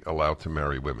should be allowed to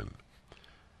marry women.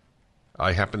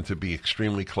 I happen to be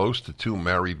extremely close to 2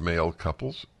 married male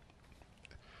couples.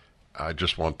 I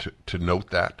just want to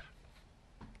note that.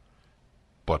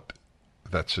 but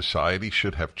that society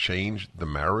should have changed the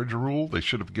marriage rule. They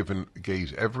should have given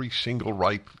gays every single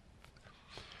right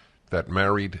that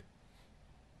married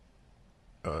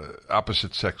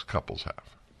opposite-sex couples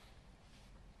have.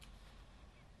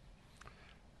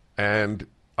 And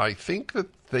I think that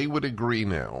they would agree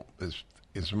now,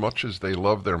 as much as they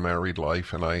love their married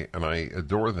life, and I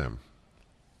adore them.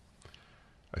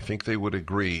 I think they would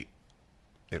agree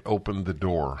it opened the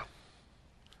door,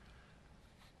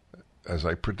 as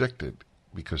I predicted,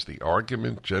 because the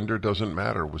argument, gender doesn't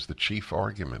matter, was the chief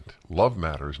argument. Love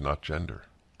matters, not gender.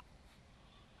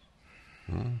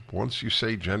 Once you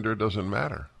say gender doesn't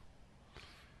matter,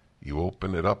 you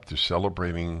open it up to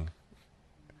celebrating,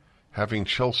 having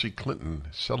Chelsea Clinton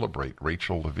celebrate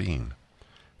Rachel Levine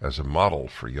as a model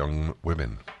for young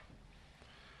women.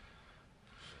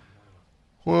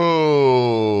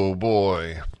 Whoa,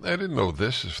 boy. I didn't know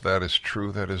this. If that is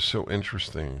true, that is so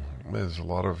interesting. There's a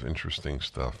lot of interesting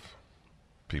stuff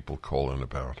people call in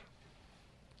about.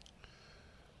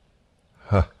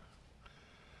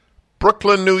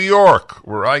 Brooklyn, New York,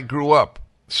 where I grew up.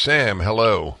 Sam,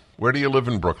 hello. Where do you live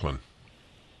in Brooklyn?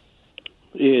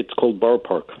 It's called Borough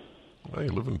Park. Oh,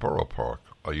 you live in Borough Park.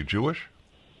 Are you Jewish?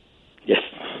 Yes.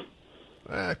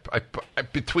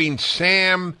 Between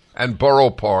Sam and Borough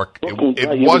Park, it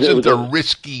wasn't a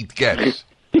risky guess.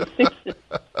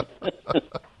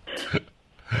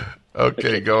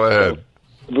 Okay, go ahead.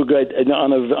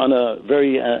 On a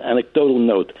very anecdotal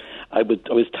note, I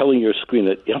was telling your screen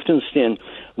that you have to understand,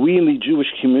 we in the Jewish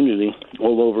community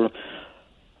all over,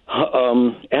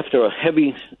 after a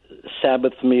heavy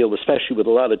Sabbath meal, especially with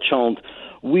a lot of cholent,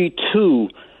 we too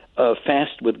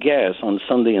fast with gas on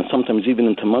Sunday and sometimes even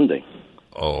into Monday.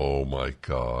 Oh, my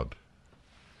God.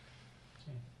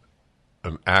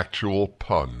 An actual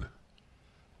pun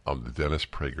on the Dennis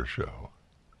Prager Show.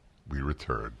 We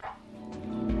return.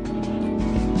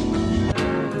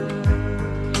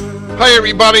 Hi,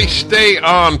 everybody. Stay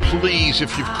on, please,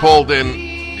 if you've called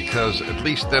in, because at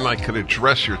least then I could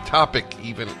address your topic,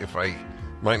 even if I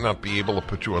might not be able to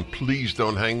put you on. Please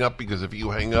don't hang up, because if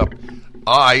you hang up,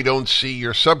 I don't see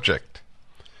your subject.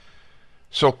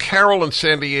 So, Carol in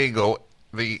San Diego,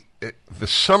 the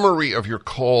summary of your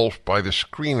call by the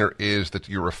screener is that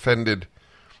you're offended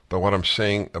by what I'm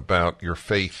saying about your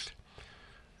faith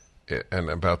and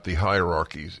about the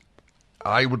hierarchies.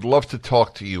 I would love to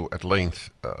talk to you at length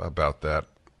about that.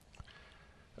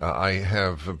 I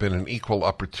have been an equal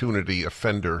opportunity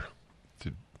offender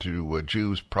to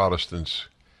Jews, Protestants,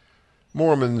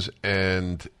 Mormons,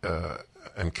 and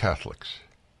Catholics.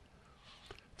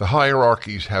 The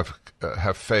hierarchies have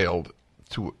failed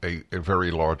to a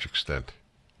very large extent.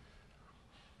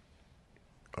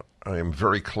 I am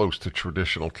very close to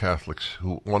traditional Catholics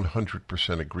who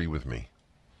 100% agree with me.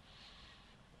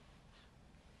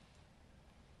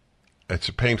 It's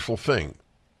a painful thing.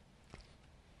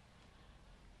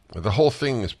 The whole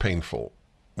thing is painful.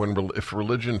 If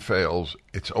religion fails,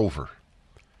 it's over.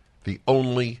 The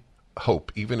only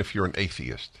hope, even if you're an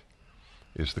atheist,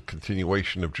 is the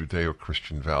continuation of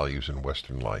Judeo-Christian values in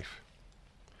Western life.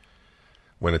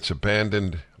 When it's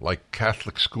abandoned, like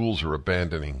Catholic schools are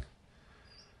abandoning,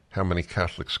 how many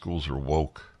Catholic schools are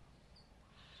woke?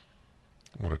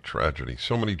 What a tragedy.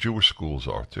 So many Jewish schools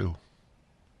are, too.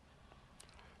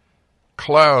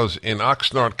 Klaus in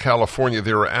Oxnard, California,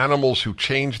 there are animals who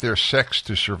change their sex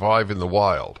to survive in the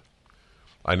wild.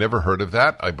 I never heard of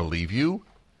that. I believe you.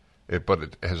 But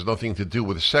it has nothing to do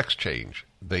with a sex change.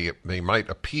 They might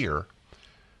appear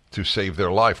to save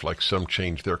their life, like some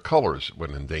change their colors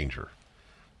when in danger.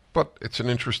 But it's an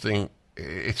interesting,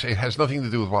 it has nothing to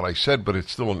do with what I said, but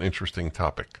it's still an interesting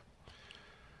topic.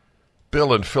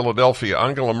 Bill in Philadelphia,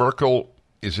 Angela Merkel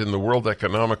is in the World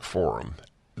Economic Forum.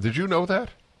 Did you know that?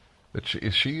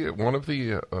 Is she one of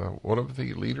the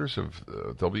leaders of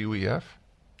WEF?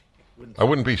 I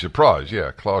wouldn't be surprised.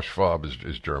 Yeah, Klaus Schwab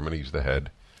is German. He's the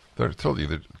head. I told you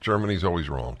that Germany's always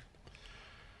wrong.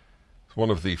 It's one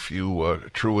of the few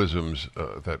truisms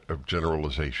of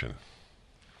generalization.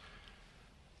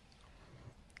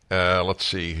 Let's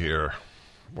see here.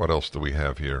 What else do we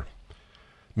have here?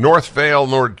 North Vale,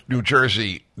 New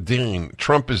Jersey, Dean.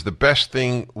 Trump is the best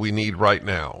thing we need right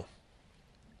now.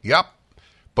 Yep.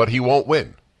 But he won't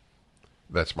win.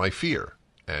 That's my fear,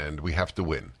 and we have to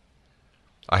win.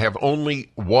 I have only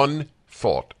one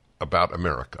thought about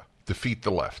America: defeat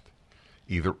the left.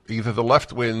 Either the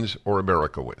left wins or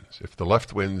America wins. If the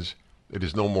left wins, it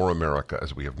is no more America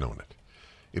as we have known it.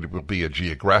 It will be a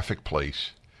geographic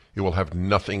place. It will have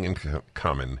nothing in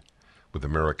common with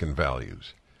American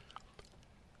values.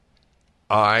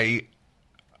 I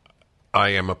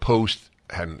am opposed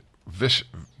and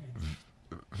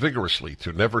vigorously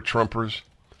to never Trumpers,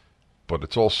 but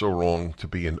it's also wrong to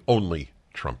be an only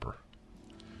Trumper.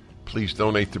 Please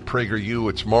donate to PragerU.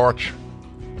 It's March.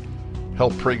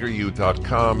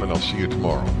 HelpPragerU.com, and I'll see you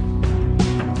tomorrow.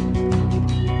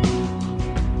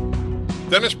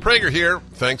 Dennis Prager here.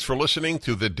 Thanks for listening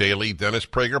to the Daily Dennis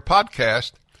Prager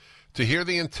Podcast. To hear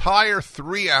the entire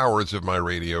 3 hours of my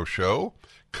radio show,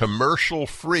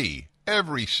 commercial-free,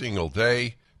 every single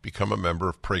day, become a member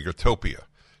of Pragertopia.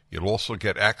 You'll also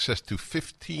get access to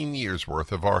 15 years'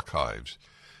 worth of archives,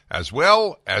 as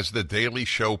well as the daily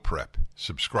show prep.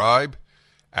 Subscribe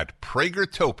at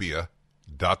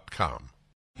Pragertopia.com.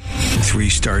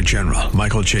 3-star General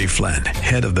Michael J. Flynn,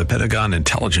 head of the Pentagon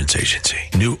Intelligence Agency,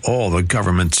 knew all the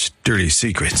government's dirty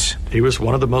secrets. He was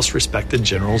one of the most respected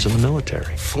generals in the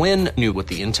military. Flynn knew what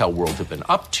the intel world had been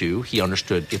up to. He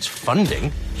understood its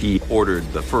funding. He ordered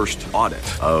the first audit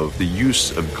of the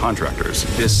use of contractors.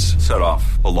 This set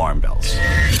off alarm bells.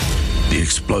 The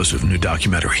explosive new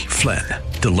documentary, Flynn,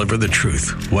 Deliver the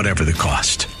Truth, Whatever the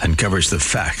Cost, uncovers the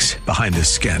facts behind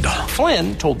this scandal.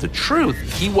 Flynn told the truth.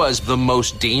 He was the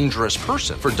most dangerous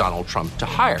person for Donald Trump to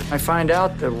hire. I find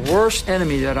out the worst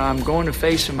enemy that I'm going to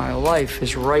face in my life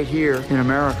is right here in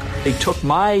America. They took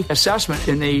my assessment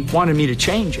and they wanted me to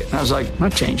change it. And I was like, I'm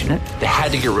not changing it. They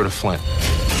had to get rid of Flynn.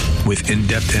 With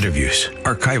in-depth interviews,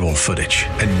 archival footage,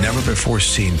 and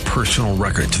never-before-seen personal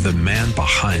records of the man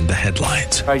behind the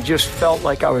headlines. I just felt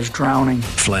like I was drowning.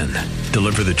 Flynn,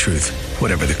 Deliver the Truth,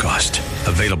 Whatever the Cost.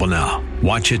 Available now.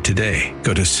 Watch it today.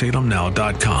 Go to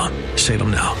salemnow.com.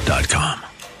 salemnow.com.